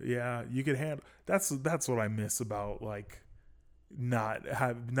that. Yeah, you could handle. That's what I miss about, like,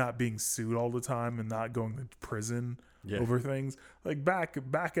 not being sued all the time and not going to prison over things. Like, back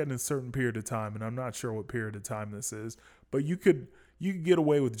at a certain period of time, and I'm not sure what period of time this is, but you could get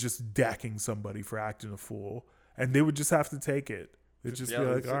away with just decking somebody for acting a fool, and they would just have to take it. It'd just be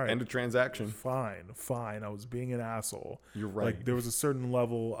like, all right, end of transaction. Fine, I was being an asshole. You're right. Like, there was a certain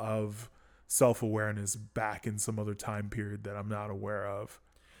level of self-awareness back in some other time period that I'm not aware of.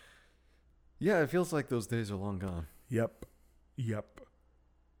 Yeah, it feels like those days are long gone. Yep. You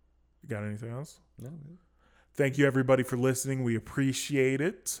got anything else? No. Thank you, everybody, for listening. We appreciate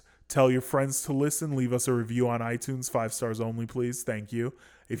it. Tell your friends to listen. Leave us a review on iTunes, 5 stars only, please. Thank you.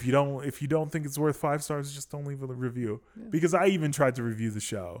 If you don't think it's worth 5 stars, just don't leave a review. Because I even tried to review the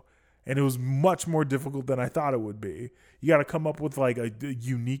show, and it was much more difficult than I thought it would be. You got to come up with like a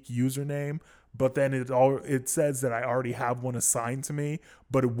unique username, but then it says that I already have one assigned to me,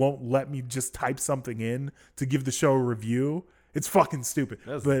 but it won't let me just type something in to give the show a review. It's fucking stupid.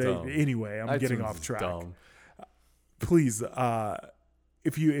 That's but dumb. Anyway, I'm getting iTunes off is track. dumb. Please,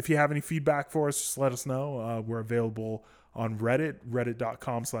 if you have any feedback for us, just let us know. We're available on Reddit,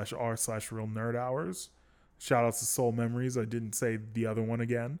 reddit.com/r/real nerd hours. Shout out to Soul Memories. I didn't say the other one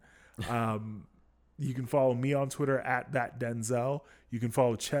again. You can follow me on Twitter at that Denzel. You can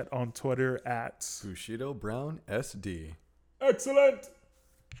follow Chet on Twitter at Bushido Brown SD. Excellent.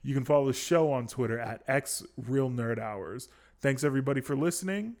 You can follow the show on Twitter at xrealnerdhours. Thanks everybody for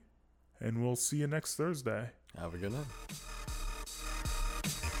listening, and we'll see you next Thursday. Have a good night.